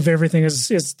hub of everything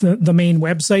is the main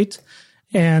website.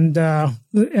 And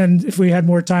if we had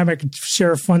more time, I could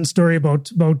share a fun story about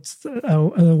the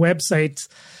website.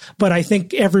 But I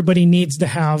think everybody needs to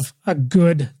have a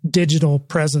good digital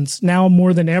presence now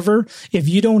more than ever. If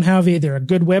you don't have either a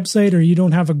good website or you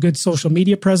don't have a good social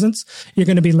media presence, you're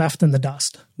going to be left in the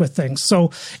dust with things.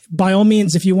 So by all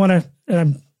means, if you want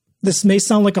to, this may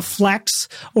sound like a flex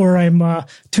or I'm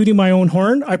tooting my own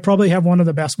horn, I probably have one of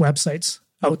the best websites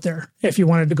out there. If you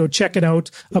wanted to go check it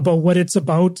out about what it's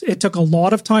about, it took a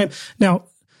lot of time. Now,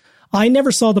 I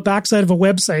never saw the backside of a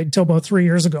website until about 3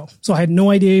 years ago. So I had no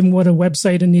idea even what a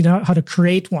website and how to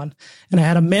create one. And I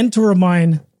had a mentor of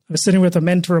mine. I was sitting with a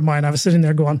mentor of mine. I was sitting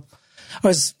there going, I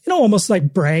was, almost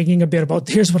like bragging a bit about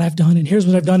here's what I've done and here's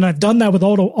what I've done. And I've done that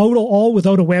all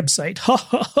without a website.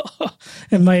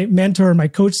 And my mentor, my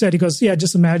coach said, he goes, yeah,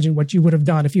 just imagine what you would have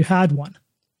done if you had one.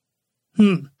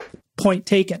 Point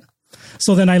taken.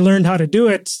 So then I learned how to do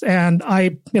it. And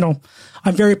I'm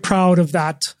very proud of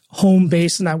that home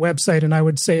base and that website. And I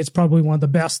would say it's probably one of the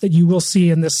best that you will see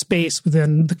in this space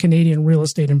within the Canadian real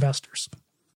estate investors.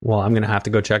 Well, I'm going to have to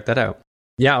go check that out.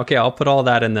 Yeah. Okay. I'll put all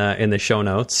that in the show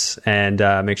notes and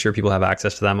make sure people have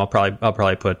access to them. I'll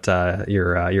probably put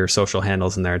your social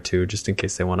handles in there too, just in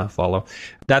case they want to follow.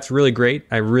 That's really great.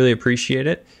 I really appreciate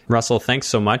it. Russell, thanks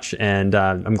so much. And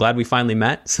I'm glad we finally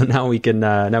met. So now we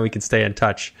can stay in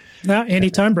touch. Yeah.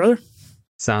 Anytime, brother.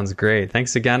 Sounds great.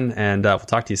 Thanks again. And we'll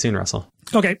talk to you soon, Russell.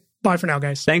 Okay. Bye for now,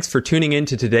 guys. Thanks for tuning in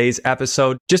to today's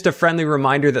episode. Just a friendly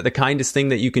reminder that the kindest thing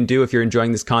that you can do if you're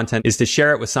enjoying this content is to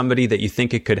share it with somebody that you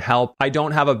think it could help. I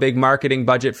don't have a big marketing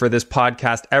budget for this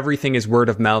podcast. Everything is word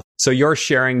of mouth. So your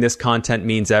sharing this content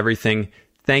means everything.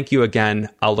 Thank you again.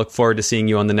 I'll look forward to seeing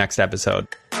you on the next episode.